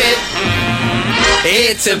 Hit Bit.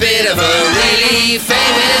 It's a bit of a really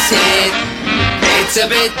famous hit. It's a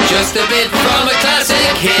bit, just a bit from a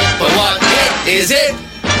classic hit. But what hit is it?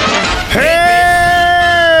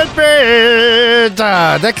 Hit Bit!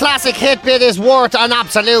 The classic Hit Bit is worth an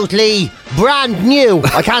absolutely brand new.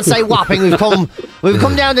 I can't say whopping. We've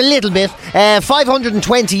come down a little bit.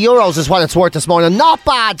 €520 is what it's worth this morning. Not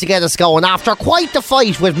bad to get us going after quite the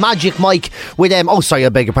fight with Magic Mike, with I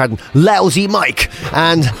beg your pardon, Lousy Mike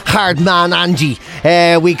and Hard Man Andy.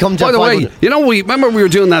 We come to. By the way, remember we were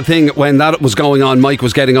doing that thing when that was going on. Mike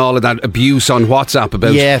was getting all of that abuse on WhatsApp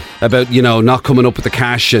about not coming up with the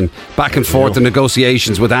cash and back and forth the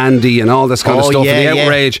negotiations with Andy and all this kind of stuff and the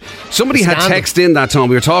outrage. Somebody had texted in that time.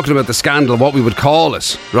 We were talking about the scandal, what we would call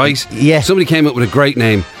it, right? Yeah. Somebody came up with a great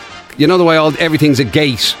name. You know the way everything's a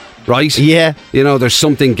gate, right? Yeah. There's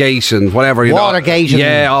something gate and whatever. Watergate.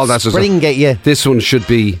 All that sort of stuff. Springgate, yeah. This one should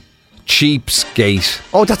be Cheapsgate.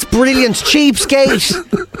 Oh, that's brilliant. Cheapsgate.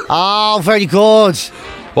 Oh, very good.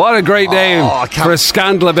 What a great name for a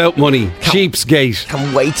scandal about money. Cheapsgate.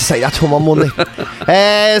 Can't wait to say that to him on Monday.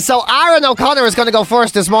 So Aaron O'Connor is going to go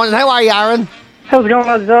first this morning. How are you, Aaron? How's it going,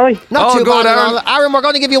 lads? Sorry. Not too good, bad, Aaron. Aaron, we're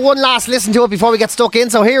going to give you one last listen to it before we get stuck in,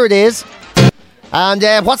 so here it is. And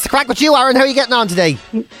what's the crack with you, Aaron? How are you getting on today?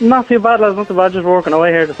 Not too bad, lads. Not too bad. Just working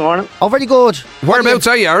away here this morning. Oh, very good. Whereabouts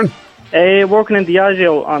are you, Aaron? Working in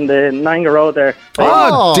Diageo on the Nanga Road there.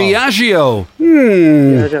 Oh, Diageo.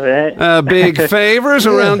 Diageo, big favours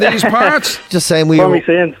around these parts. Just saying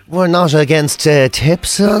we're not against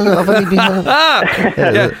tips of any people.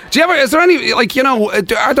 Yeah. Do you ever? Is there any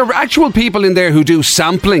are there actual people in there who do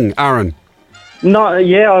sampling, Aaron?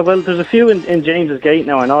 No, well, there's a few in James's Gate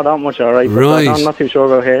now. I know that much, all right. But right. I'm not too sure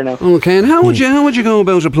about here now. Okay, and how would you go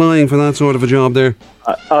about applying for that sort of a job there?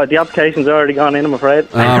 The application's already gone in, I'm afraid.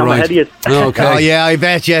 I'm right. ahead of you. Okay. Oh, yeah, I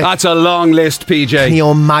bet you. That's a long list, PJ. Can you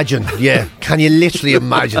imagine? Yeah. Can you literally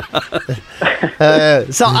imagine?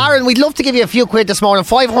 So, Aaron, we'd love to give you a few quid this morning.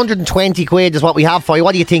 520 quid is what we have for you.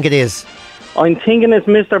 What do you think it is? I'm thinking it's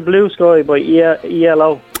Mr. Blue Sky by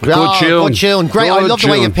ELO. Good tune. Good tune. Great. I love the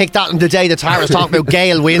way you picked that on the day that Tara's talking about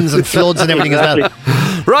gale winds and floods and everything as well.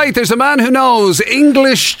 Right, there's a man who knows.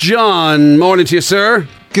 English John. Morning to you, sir.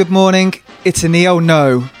 Good morning. It's an EL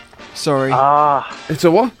no. Sorry. It's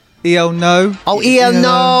a what? EL no. Oh, EL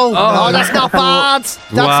no. Oh, that's not bad. That's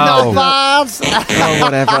not bad. Oh,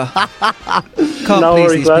 whatever. Can't No please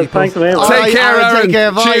worries, these lads. people. Thanks, man. Take care, Aaron. Take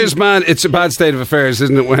care, bye. Cheers, man. It's a bad state of affairs,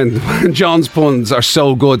 isn't it? When John's puns are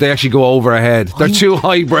so good, they actually go over our head. They're too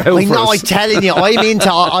highbrow I for know, I'm us. telling you,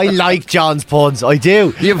 I like John's puns. I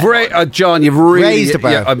do. John, you've really Raised the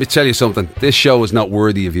bar. I'll tell you something. This show is not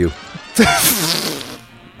worthy of you.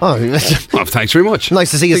 Oh, Well, thanks very much. nice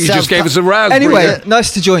to see I think you just gave us a raspberry. Anyway,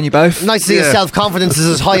 nice to join you both. Nice to see his self-confidence is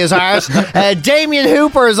as high as ours. Damien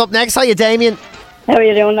Hooper is up next. Hiya, Damien. How are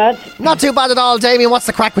you doing, lads? Not too bad at all, Damien. What's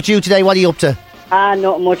the crack with you today? What are you up to?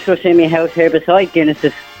 Not much, just in my house here beside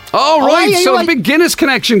Guinness's. Oh, right. yeah, So right. the big Guinness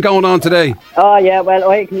connection going on today. Oh, yeah,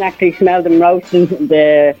 well, I can actually smell them roasting,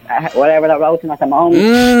 whatever they're roasting at the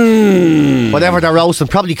moment. Whatever they're roasting,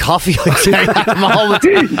 probably coffee, I'd say, at the moment.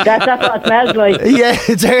 That's what it smells like. Yeah,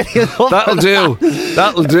 it's early enough. That'll do.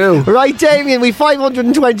 That'll do. Right, Damien, we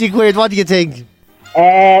 520 quid. What do you think?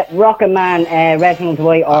 Rocket Man, Reginald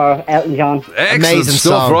Dwight or Elton John. Excellent Amazing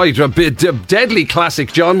stuff, song. right? A deadly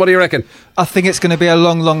classic, John. What do you reckon? I think it's going to be a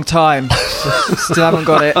long, long time. Still haven't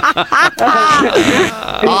got it. Is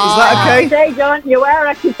that okay? Say, John, you are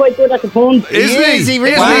actually quite good at the puns. Isn't he? Is he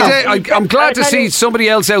really? Isn't he? I'm glad to see somebody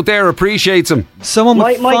else out there appreciates him. Someone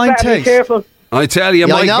with Mike fine better be taste. careful. I tell you,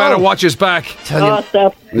 Yeah, I Mike know. better watch his back. Tell you, Oh,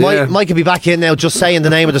 stop. Yeah. Mike could be back in now just saying the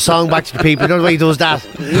name of the song back to the people. You know the way he does that.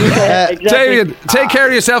 Exactly. David, take care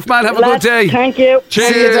of yourself, man. Have a good Lads, day. Thank you.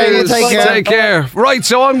 Cheers. See you, David. Take care. Right,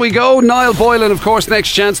 so on we go. Niall Boylan, of course,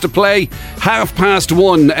 next chance to play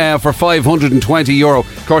 1:30 for €520.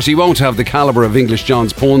 Of course, he won't have the calibre of English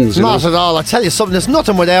John's puns. you know. Not at all. I tell you something, there's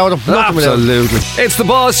nothing without him. Nothing without him. Absolutely. It's the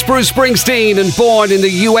boss, Bruce Springsteen, and born in the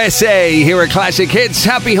USA here at Classic Hits.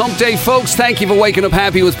 Happy Hump Day, folks. Thank you for waking up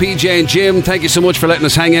happy with PJ and Jim. Thank you so much for letting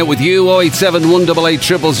us hang out with you. 087 188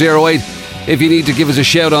 0008. If you need to give us a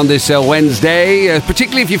shout on this Wednesday,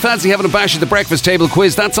 particularly if you fancy having a bash at the breakfast table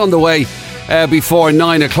quiz, that's on the way before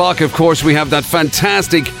 9 o'clock. Of course, we have that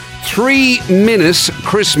fantastic 3-minute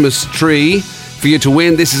Christmas tree for you to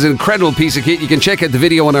win. This is an incredible piece of kit. You can check out the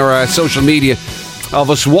video on our social media of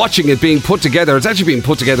us watching it being put together. It's actually being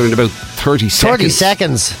put together in about 30 seconds. 30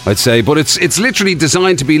 seconds. I'd say, but it's literally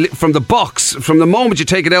designed to be from the box, from the moment you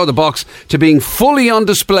take it out of the box to being fully on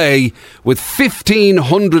display with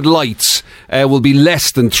 1,500 lights will be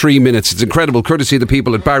less than 3 minutes. It's incredible, courtesy of the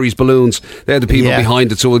people at Barry's Balloons. They're the people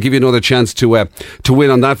behind it, so we'll give you another chance to win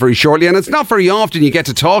on that very shortly. And it's not very often you get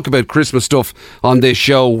to talk about Christmas stuff on this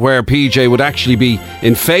show where PJ would actually be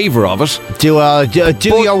in favour of it. Do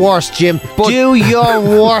your worst, Jim. Do your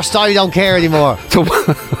worst. I don't care anymore.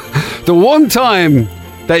 The one time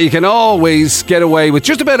that you can always get away with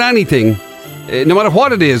just about anything, no matter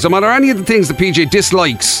what it is, no matter any of the things that PJ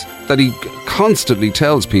dislikes, that he constantly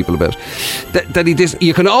tells people about,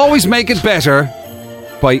 you can always make it better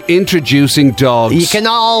by introducing dogs. You can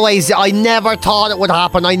always. I never thought it would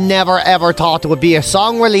happen. I never ever thought there would be a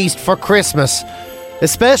song released for Christmas,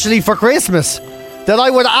 especially for Christmas, that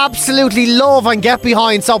I would absolutely love and get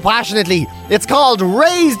behind so passionately. It's called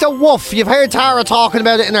Raise the Woof. You've heard Tara talking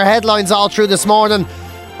about it in her headlines all through this morning.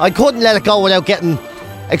 I couldn't let it go without getting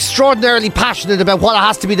extraordinarily passionate about what it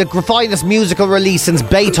has to be the finest musical release since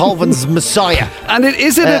Beethoven's Messiah. And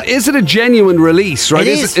is it a genuine release, right?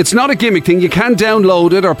 It is. It's not a gimmick thing. You can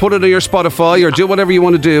download it or put it on your Spotify or do whatever you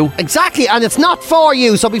want to do. Exactly, and it's not for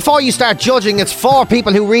you. So before you start judging, it's for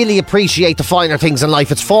people who really appreciate the finer things in life.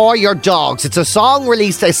 It's for your dogs. It's a song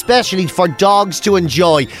released especially for dogs to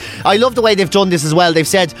enjoy. I love the way they've done this as well. They've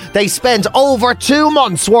said they spent over 2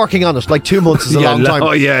 months working on it. Like 2 months is a long time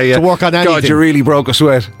to work on anything. God, you really broke a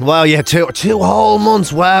sweat. Well, yeah, two whole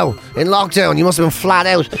months. Wow, in lockdown, you must have been flat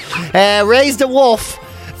out. Raise the Woof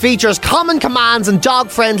features common commands and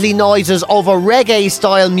dog-friendly noises over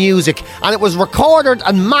reggae-style music, and it was recorded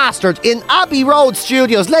and mastered in Abbey Road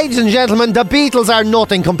Studios. Ladies and gentlemen, the Beatles are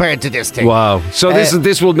nothing compared to this thing. Wow! So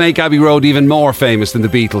this will make Abbey Road even more famous than the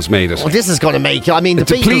Beatles made it. Well, this is going to make. I mean, the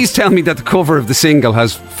Beatles. Please tell me that the cover of the single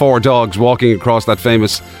has 4 dogs walking across that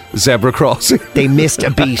famous zebra crossing. They missed a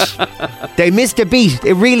beat. They missed a beat.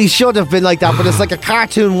 It really should have been like that, but it's like a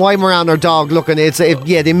cartoon Weimaraner dog looking.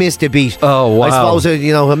 They missed a beat. Oh wow! I suppose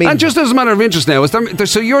I mean. And just as a matter of interest now, so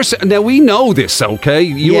now we know this, okay?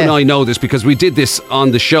 You and I know this because we did this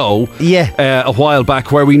on the show a while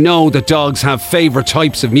back, where we know that dogs have favourite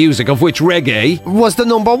types of music, of which reggae was the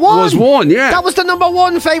number one. Was one, yeah. That was the number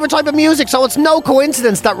one favourite type of music, so it's no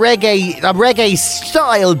coincidence that a reggae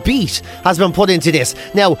style beat has been put into this.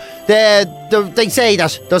 Now, they say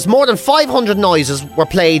that there's more than 500 noises were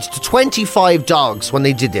played to 25 dogs when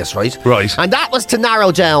they did this, right? Right. And that was to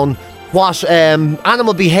narrow down what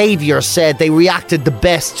animal behaviour said they reacted the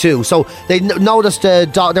best to. So they noticed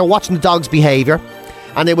they're watching the dog's behaviour,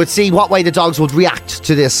 and they would see what way the dogs would react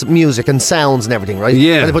to this music and sounds and everything, right?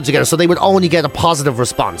 Yeah. And they put it together, so they would only get a positive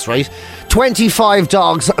response, right? 25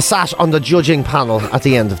 dogs sat on the judging panel at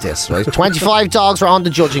the end of this, right? 25 dogs were on the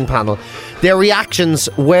judging panel. Their reactions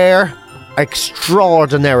were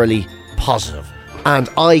extraordinarily positive, and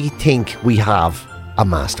I think we have a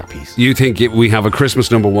masterpiece. You think we have a Christmas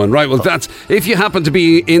number one, right? Well, that's if you happen to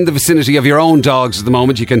be in the vicinity of your own dogs at the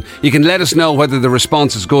moment, you can let us know whether the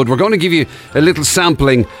response is good. We're going to give you a little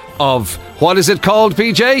sampling of what is it called,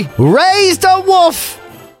 PJ? Raise the Woof.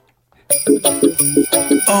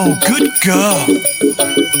 Oh, good girl.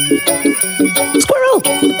 Squirrel.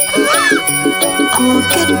 Oh,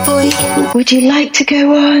 good boy. Would you like to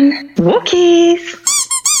go on walkies?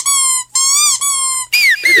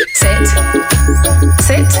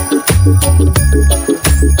 Sit.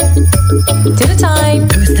 Dinner time.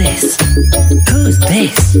 Who's this?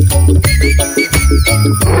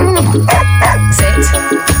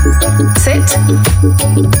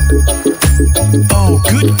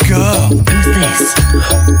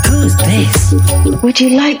 Would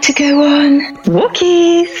you like to go on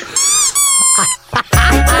walkies? Oh,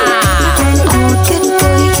 good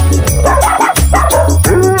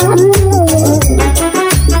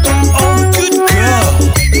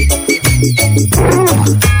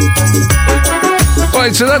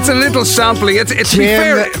Right, so that's a little sampling. It's to be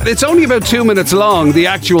fair, it's only about 2 minutes long, the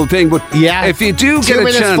actual thing. But yeah, if you do get 2 a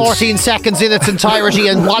minutes, chance, 14 seconds in its entirety,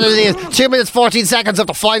 and what it is, 2 minutes, 14 seconds of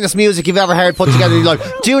the finest music you've ever heard put together. You're like,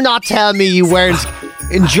 do not tell me you weren't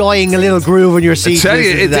enjoying a little groove in your seat. I tell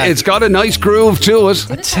you, it's got a nice groove to it.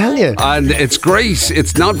 I tell you. And it's great.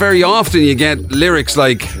 It's not very often you get lyrics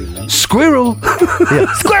like squirrel.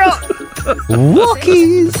 Yeah. Squirrel!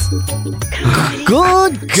 Walkies!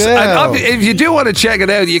 Good girl. And if you do want to check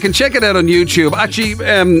it out, you can check it out on YouTube. Actually,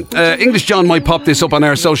 English John might pop this up on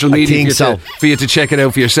our social media for you to check it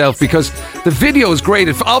out for yourself, because the video is great.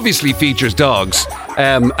 It obviously features dogs,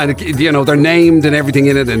 and they're named and everything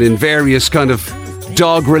in it, and in various kind of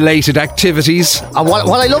dog-related activities. And what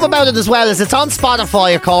I love about it as well is it's on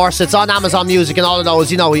Spotify, of course. It's on Amazon Music and all of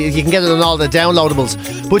those. You can get it on all the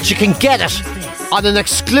downloadables, but you can get it on an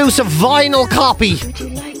exclusive vinyl copy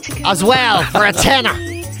as well for a tenner.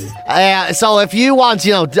 So if you want,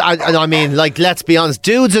 let's be honest,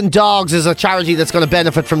 Dudes and Dogs is a charity that's going to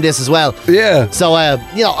benefit from this as well. Yeah. So,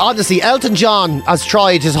 honestly, Elton John has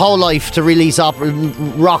tried his whole life to release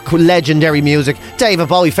rock legendary music. David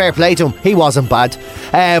Bowie, fair play to him, he wasn't bad.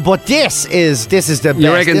 But this is the best.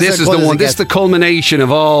 You reckon this is the one? This is the culmination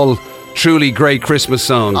of all truly great Christmas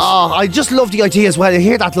songs. Oh, I just love the idea as well. You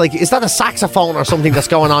hear that, is that a saxophone or something that's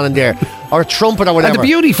going on in there? Or a trumpet or whatever. And the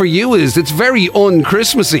beauty for you is it's very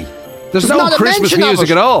un-Christmassy. There's no Christmas music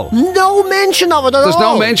at all. No mention of it at all. There's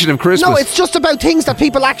no mention of Christmas. No, it's just about things that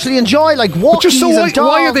people actually enjoy, like walkies and dogs.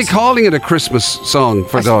 Why are they calling it a Christmas song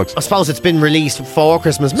for dogs? I suppose it's been released for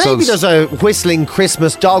Christmas. Maybe there's a whistling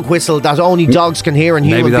Christmas dog whistle that only dogs can hear and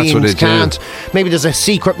human beings can't. Maybe there's a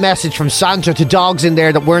secret message from Santa to dogs in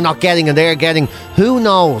there that we're not getting and they're getting. Who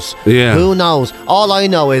knows? Yeah. Who knows? All I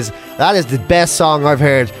know is that is the best song I've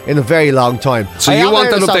heard in a very long time. So you want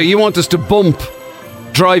that up there? You want us to bump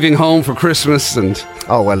Driving Home for Christmas and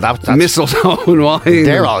that's mistletoe and wine?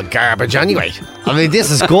 They're all garbage anyway. I mean,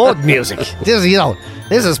 this is good music.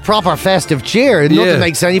 This is proper festive cheer. Nothing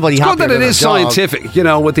makes anybody happy. It's good that it is scientific,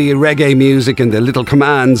 with the reggae music and the little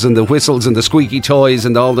commands and the whistles and the squeaky toys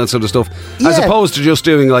and all that sort of stuff, as opposed to just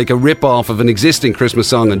doing like a rip-off of an existing Christmas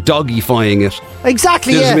song and dogifying it.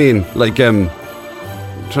 Exactly. You know what I mean? Like, I'm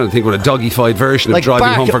trying to think what a dogified version of Driving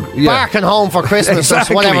Home for... Barking Home for Christmas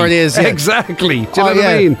exactly. or whatever it is. Yeah. Exactly. Do you know what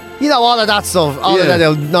I mean? All of that stuff. All of that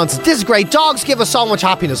nonsense. This is great. Dogs give us so much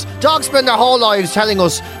happiness. Dogs spend their whole lives telling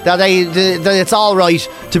us that it's all right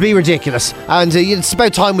to be ridiculous. And it's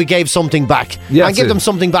about time we gave something back. And give them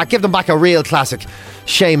something back. Give them back a real classic.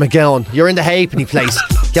 Shane MacGowan, you're in the halfpenny place.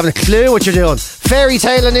 You haven't a clue what you're doing. Fairy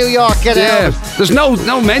Tale in New York, get out. There's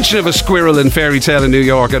no mention of a squirrel in Fairy Tale in New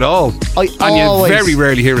York at all. And you very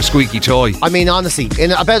rarely hear a squeaky toy. I mean, honestly,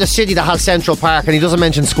 about a city that has Central Park and he doesn't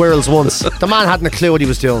mention squirrels once. The man hadn't a clue what he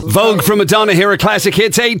was doing. Vogue from Madonna here at Classic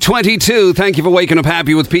Hits 8:22. Thank you for waking up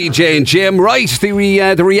happy with PJ and Jim. Right, the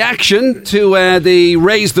reaction to the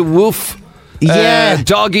Raise the Woof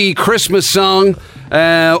doggy Christmas song.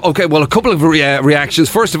 Okay, well, a couple of reactions.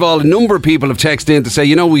 First of all, a number of people have texted in to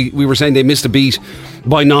say, we were saying they missed a beat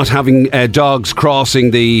by not having dogs crossing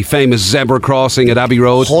the famous zebra crossing at Abbey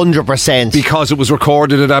Road. 100%. Because it was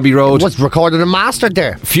recorded at Abbey Road. It was recorded and mastered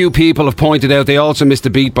there. Few people have pointed out they also missed a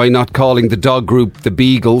beat by not calling the dog group the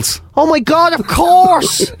Beagles. Oh my God, of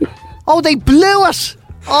course. They blew it.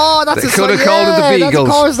 Oh, that's they could have called it the Beagles.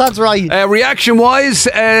 Of course, that's right. Reaction-wise,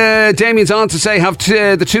 Damien's on to say, have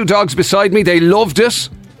the two dogs beside me. They loved it.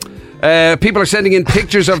 People are sending in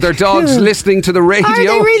pictures of their dogs listening to the radio. Are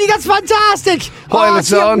they really? That's fantastic. While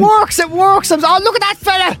it's on. It works. Oh, look at that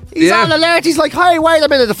fella. He's on alert. He's like, hey, wait a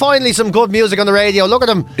minute. Finally some good music on the radio. Look at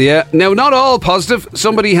him. Yeah. Now, not all positive.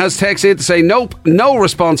 Somebody has texted in to say, nope, no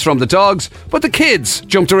response from the dogs, but the kids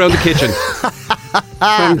jumped around the kitchen.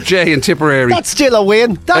 From Jay in Tipperary. That's still a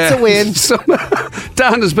win. That's a win.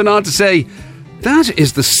 Dan has been on to say, that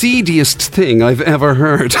is the seediest thing I've ever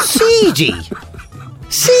heard. Seedy?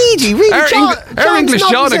 Seedy, really? Our English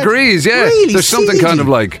John agrees, yeah. Really there's something kind of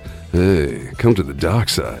like, hey, come to the dark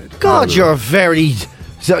side. God, you're very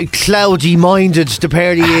cloudy-minded, the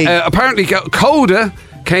pair of you. Apparently, Coda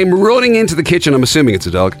came running into the kitchen. I'm assuming it's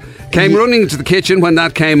a dog. Came running into the kitchen when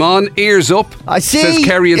that came on. Ears up. I see. Says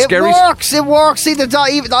Kerry and Skerries. It works. See,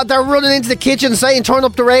 they're running into the kitchen saying, turn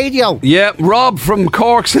up the radio. Yeah, Rob from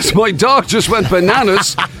Cork says, my dog just went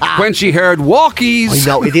bananas when she heard walkies.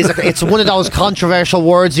 I know, it's one of those controversial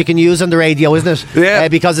words you can use on the radio, isn't it? Yeah.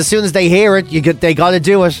 Because as soon as they hear it, they got to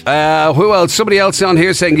do it. Who else? Somebody else on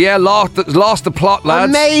here saying, yeah, lost the plot, lads.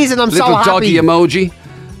 Amazing, I'm so happy. Little doggy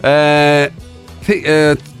emoji.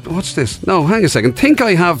 What's this? No, hang a second. Think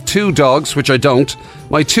I have 2 dogs, which I don't.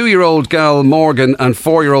 My 2-year-old gal Morgan and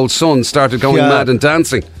 4-year-old son started going mad and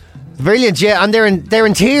dancing. Brilliant, yeah, and they're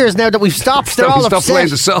in tears now that we've stopped. They're all upset. Playing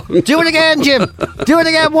the song. Do it again, Jim. Do it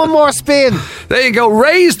again. One more spin. There you go.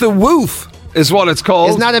 Raise the Woof is what it's called.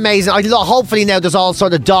 Isn't that amazing? Hopefully now there's all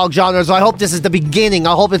sort of dog genres. I hope this is the beginning.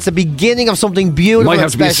 I hope it's the beginning of something beautiful. Might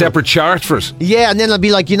have to be a separate chart for it. Yeah, and then it'll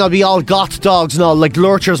be like, be all goth dogs and all, like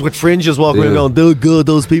lurchers with fringes walking around. Oh God,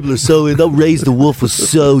 those people are so. That Raise the Wolf was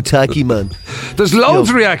so tacky, man. There's loads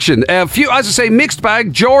of reaction. As I say, mixed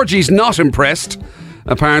bag. Georgie's not impressed,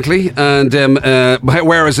 apparently, and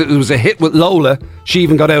whereas it was a hit with Lola, she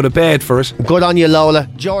even got out of bed for it. Good on you, Lola.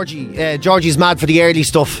 Georgie's mad for the early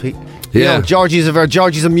stuff. Yeah, Georgie's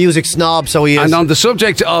a music snob, so he is. And on the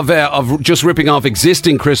subject of just ripping off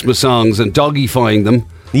existing Christmas songs and dogifying them,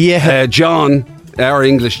 John, our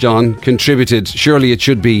English John, contributed. Surely it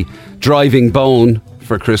should be Driving Bone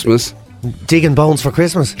for Christmas. Digging Bones for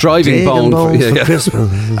Christmas. Driving Bone for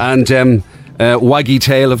Christmas. And Waggy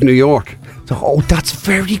Tail of New York. Oh, that's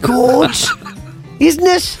very good. Isn't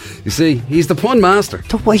it? You see, he's the pun master.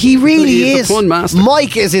 He really is. The pun master.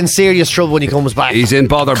 Mike is in serious trouble when he comes back. He's in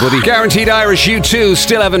bother, buddy. Guaranteed Irish, you too.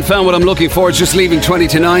 Still haven't found what I'm looking for. It's just leaving 20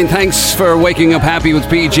 to 9. Thanks for waking up happy with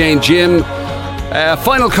PJ and Jim.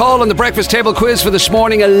 Final call on the breakfast table quiz for this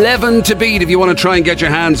morning. 11 to beat if you want to try and get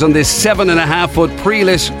your hands on this 7.5 foot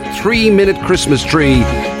pre-lit 3-minute Christmas tree,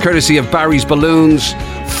 courtesy of Barry's Balloons.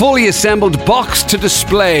 Fully assembled, box to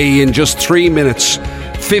display in just 3 minutes.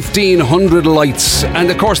 1,500 lights,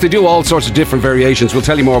 and of course they do all sorts of different variations. We'll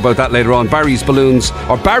tell you more about that later on. Barry's Balloons,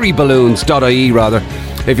 or barryballoons.ie rather,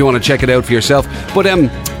 if you want to check it out for yourself. But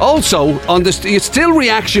also on this, it's still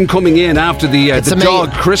reaction coming in after the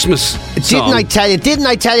dog Christmas song. Didn't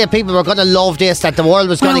I tell you people were going to love this, that the world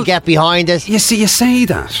was going to get behind it? You see, you say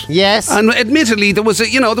that. Yes. And admittedly there was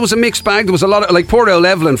a mixed bag. There was a lot of, like poor old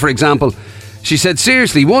Evelyn, for example. She said,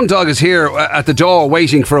 seriously, one dog is here at the door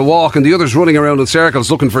waiting for a walk and the other's running around in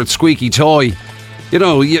circles looking for its squeaky toy.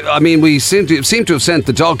 We seem to have sent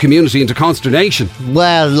the dog community into consternation.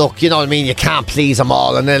 Well, look, you know what I mean? You can't please them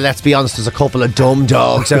all, and then let's be honest, there's a couple of dumb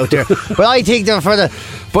dogs out there. But I think they're for the...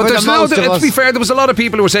 But to be fair, there was a lot of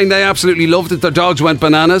people who were saying they absolutely loved it. Their dogs went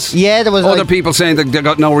bananas. Yeah, there was other people saying that they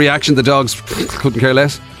got no reaction. The dogs couldn't care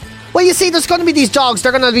less. Well, you see, there's going to be these dogs.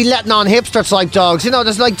 They're going to be letting on hipster type dogs.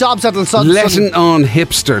 There's like dogs that'll letting on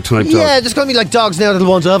hipster type dogs. Yeah, there's going to be like dogs now that'll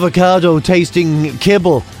want avocado tasting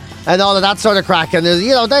kibble and all of that sort of crack. And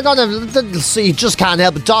they're going to. You just can't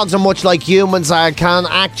help it. Dogs are much like humans. Can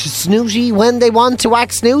act snooty when they want to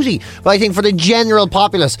act snooty. But I think for the general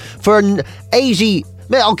populace, for 80.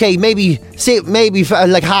 Okay, maybe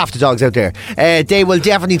like half the dogs out there, they will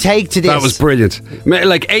definitely take to this. That was brilliant.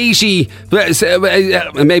 Like 80,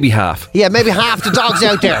 maybe half. Yeah, maybe half the dogs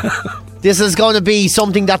out there. This is going to be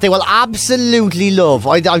something that they will absolutely love.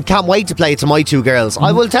 I can't wait to play it to my 2 girls.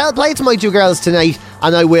 I will play it to my 2 girls tonight,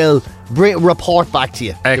 and I will report back to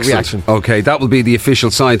you. Excellent. The reaction. Okay, that will be the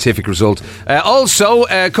official scientific result. Also,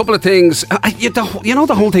 a couple of things.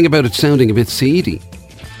 The whole thing about it sounding a bit seedy.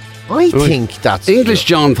 I think that's English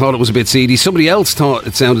John thought it was a bit seedy. Somebody else thought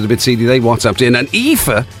it sounded a bit seedy. They WhatsApped in, and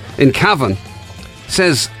Aoife in Cavan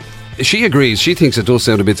says she agrees. She thinks it does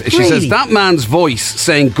sound a bit. She says that man's voice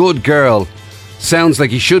saying "good girl" sounds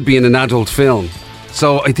like he should be in an adult film.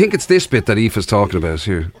 So I think it's this bit that Aoife's talking about.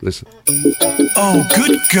 Here, listen. Oh,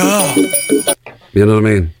 good girl. You know what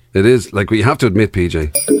I mean? It is like we have to admit,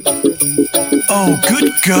 PJ. Oh,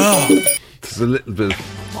 good girl. There's a little bit.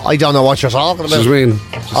 I don't know what you're talking about. Just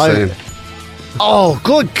saying. Oh,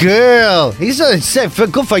 good girl. He's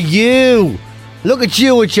good for you. Look at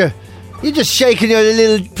you with you're just shaking your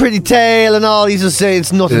little pretty tail and all. He's just saying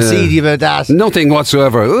it's nothing seedy about that. Nothing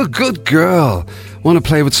whatsoever. Oh, good girl. Want to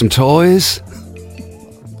play with some toys?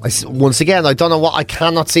 Once again, I don't know what. I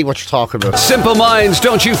cannot see what you're talking about. Simple Minds,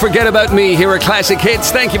 Don't You Forget About Me here at Classic Hits.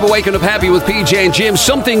 Thank you for waking up happy with PJ and Jim.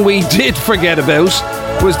 Something we did forget about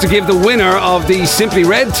was to give the winner of the Simply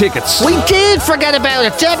Red tickets. We did forget about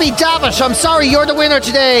it. Debbie Davitt, I'm sorry, you're the winner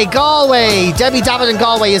today. Galway. Debbie Davitt in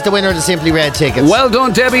Galway is the winner of the Simply Red tickets. Well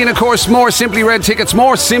done, Debbie. And of course, more Simply Red tickets,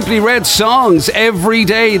 more Simply Red songs every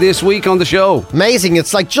day this week on the show. Amazing.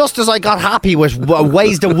 It's like just as I got happy with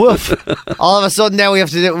Ways the Woof, all of a sudden now we have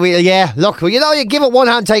to do, look, you give it one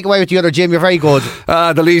hand, take away with the other, Jim. You're very good.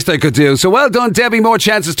 The least I could do. So well done, Debbie. More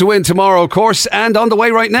chances to win tomorrow, of course. And on the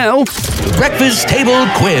way right now, The Breakfast Table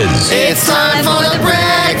Quiz. It's time for the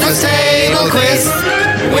breakfast table quiz.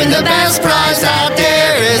 Win the best prize out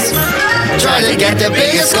there is. Try to get the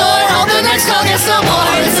biggest score. Hope the next call gets some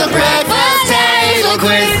more. It's the breakfast table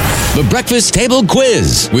quiz. The Breakfast Table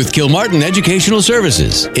Quiz with Kilmartin Educational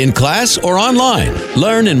Services. In class or online.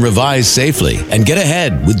 Learn and revise safely and get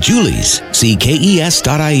ahead with Julie's. See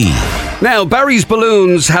KES.ie. Now, Barry's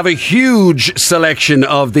Balloons have a huge selection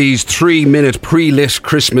of these 3-minute pre-lit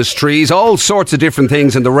Christmas trees. All sorts of different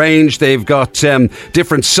things in the range. They've got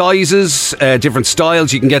different sizes, different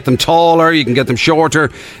styles. You can get them taller, you can get them shorter.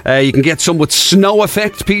 You can get some with snow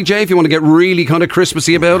effect, PJ, if you want to get really kind of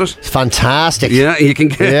Christmassy about it. Fantastic. Yeah, you can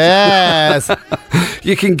get... Yes.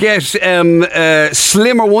 You can get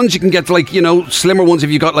slimmer ones. You can get slimmer ones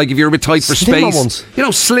if you're a bit tight for Slimmer space.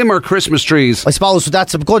 ones? Slimmer Christmas trees. I suppose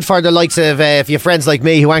that's good for the likes of if you have friends like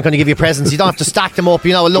me who aren't going to give you presents. You don't have to stack them up.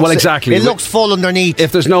 It looks, exactly. It looks full underneath.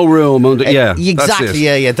 If there's no room, exactly. that's it.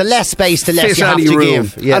 Yeah. The less space, the less Fit you have any to room.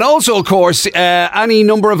 give. Yeah. And also, of course, any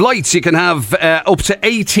number of lights. You can have up to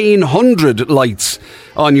 1,800 lights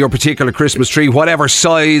on your particular Christmas tree, whatever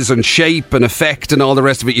size and shape and effect and all the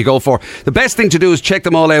rest of it you go for. The best thing to do is check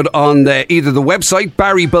them all out on either the website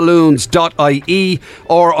barryballoons.ie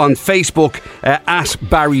or on Facebook at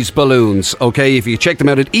Barry's Balloons. Okay, if you check them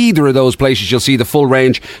out at either of those places, you'll see the full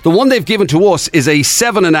range. The one they've given to us is a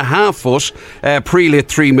 7.5 foot pre-lit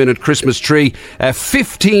 3-minute Christmas tree,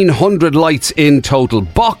 1,500 lights in total,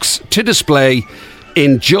 box to display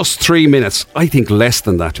in just 3 minutes. I think less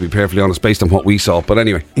than that, to be perfectly honest, based on what we saw. But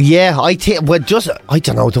anyway. Yeah, I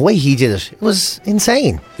don't know, the way he did it was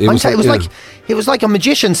insane. It was like a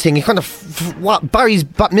magician's thing. He kind of,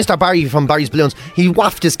 Mr. Barry from Barry's Balloons, he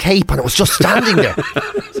wafted his cape and it was just standing there.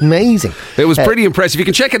 It's amazing. It was pretty impressive. You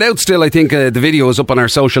can check it out still. I think the video is up on our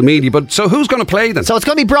social media. But so who's going to play then? So it's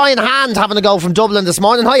going to be Brian Hand having a go from Dublin this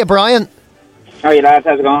morning. Hiya, Brian. How are you lads?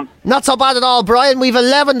 How's it going? Not so bad at all, Brian. We've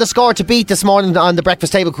 11 to score to beat this morning on the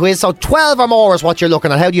Breakfast Table Quiz, so 12 or more is what you're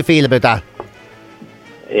looking at. How do you feel about that?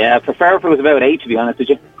 Yeah, I prefer if it was about 8, to be honest with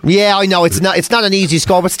you. Yeah, I know, it's not an easy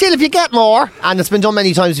score, but still, if you get more, and it's been done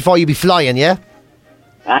many times before, you'll be flying, yeah?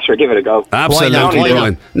 Sure, give it a go. Absolutely,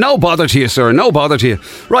 Brian. No bother to you, sir. No bother to you.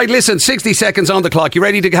 Right, listen, 60 seconds on the clock. You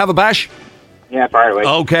ready to have a bash? Yeah, fire away.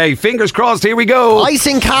 Okay, fingers crossed. Here we go.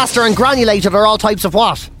 Icing, caster and granulated are all types of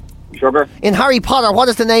what? Sugar. In Harry Potter, what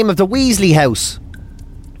is the name of the Weasley house?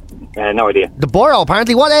 No idea. The Burrow,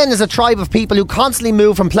 apparently. What N is a tribe of people who constantly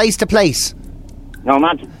move from place to place? No,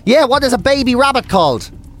 man. Yeah, what is a baby rabbit called?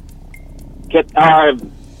 Pass.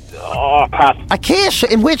 A kit.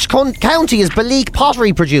 In which county is Baleek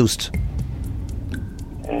pottery produced?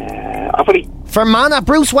 Offaly. Fermanagh,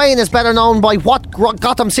 Bruce Wayne is better known by what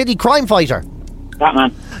Gotham City crime fighter?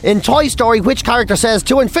 Batman. In Toy Story, which character says,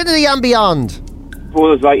 to infinity and beyond?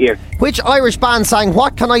 Buzz Lightyear. Which Irish band sang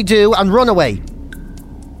What Can I Do and Runaway?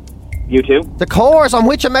 U2. The course on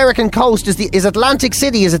which American coast is Atlantic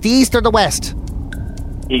City? Is it the east or the west?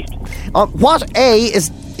 East. What A is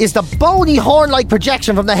the bony horn-like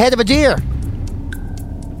projection from the head of a deer?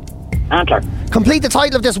 Antler. Complete the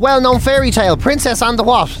title of this well-known fairy tale, Princess and the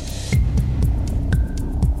what?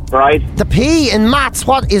 Bride. The P in maths,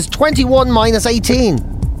 what is 21 minus 18?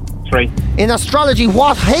 3. In astrology,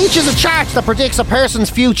 what H is a chart that predicts a person's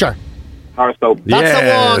future? Horoscope. That's the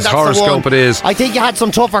one. That's horoscope the one. It is. I think you had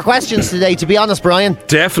some tougher questions today, to be honest, Brian.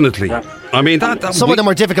 Definitely. Yeah. I mean, that some of them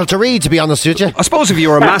were difficult to read, to be honest with you. I suppose if you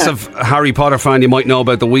were a massive Harry Potter fan, you might know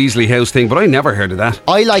about the Weasley house thing, but I never heard of that.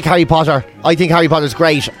 I like Harry Potter. I think Harry Potter's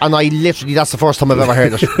great, and that's the first time I've ever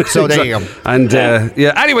heard it. So there you go. And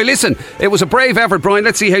anyway, listen, it was a brave effort, Brian.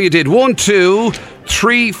 Let's see how you did. 1, 2,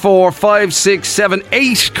 3, 4, 5, 6, 7,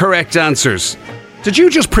 8 correct answers. Did you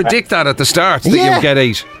just predict that at the start that you would get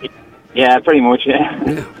 8? Yeah, pretty much,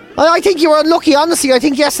 yeah. I think you were unlucky, honestly. I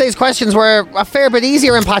think yesterday's questions were a fair bit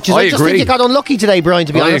easier in patches. I just think you got unlucky today, Brian,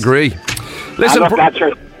 to be honest. I agree. Listen, that's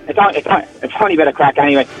true. It's only a bit of crack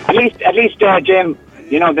anyway. At least, Jim,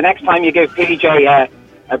 the next time you give PJ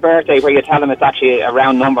a birthday where you tell him it's actually a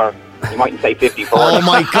round number, You mightn't say 54. Oh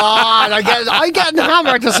my God! I'm getting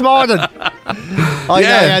hammered this morning.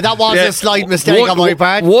 Yeah, that was a slight mistake on my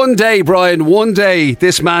part. One day, Brian,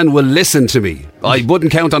 this man will listen to me. I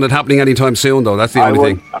wouldn't count on it happening anytime soon, though. That's the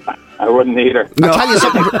only thing. I wouldn't either. I'll tell you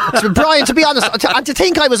something, Brian, to be honest, and to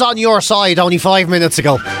think I was on your side only 5 minutes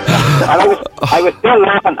ago. I was still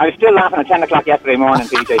laughing. I was still laughing at 10 o'clock yesterday morning,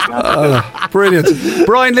 PJ. Brilliant.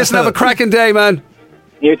 Brian, listen, have a cracking day, man.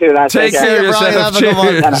 You too, lads. Take care of yourself.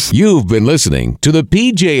 Cheers. You've been listening to the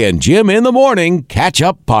PJ and Jim in the Morning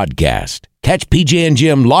Catch-Up Podcast. Catch PJ and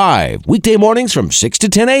Jim live weekday mornings from 6 to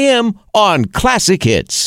 10 a.m. on Classic Hits.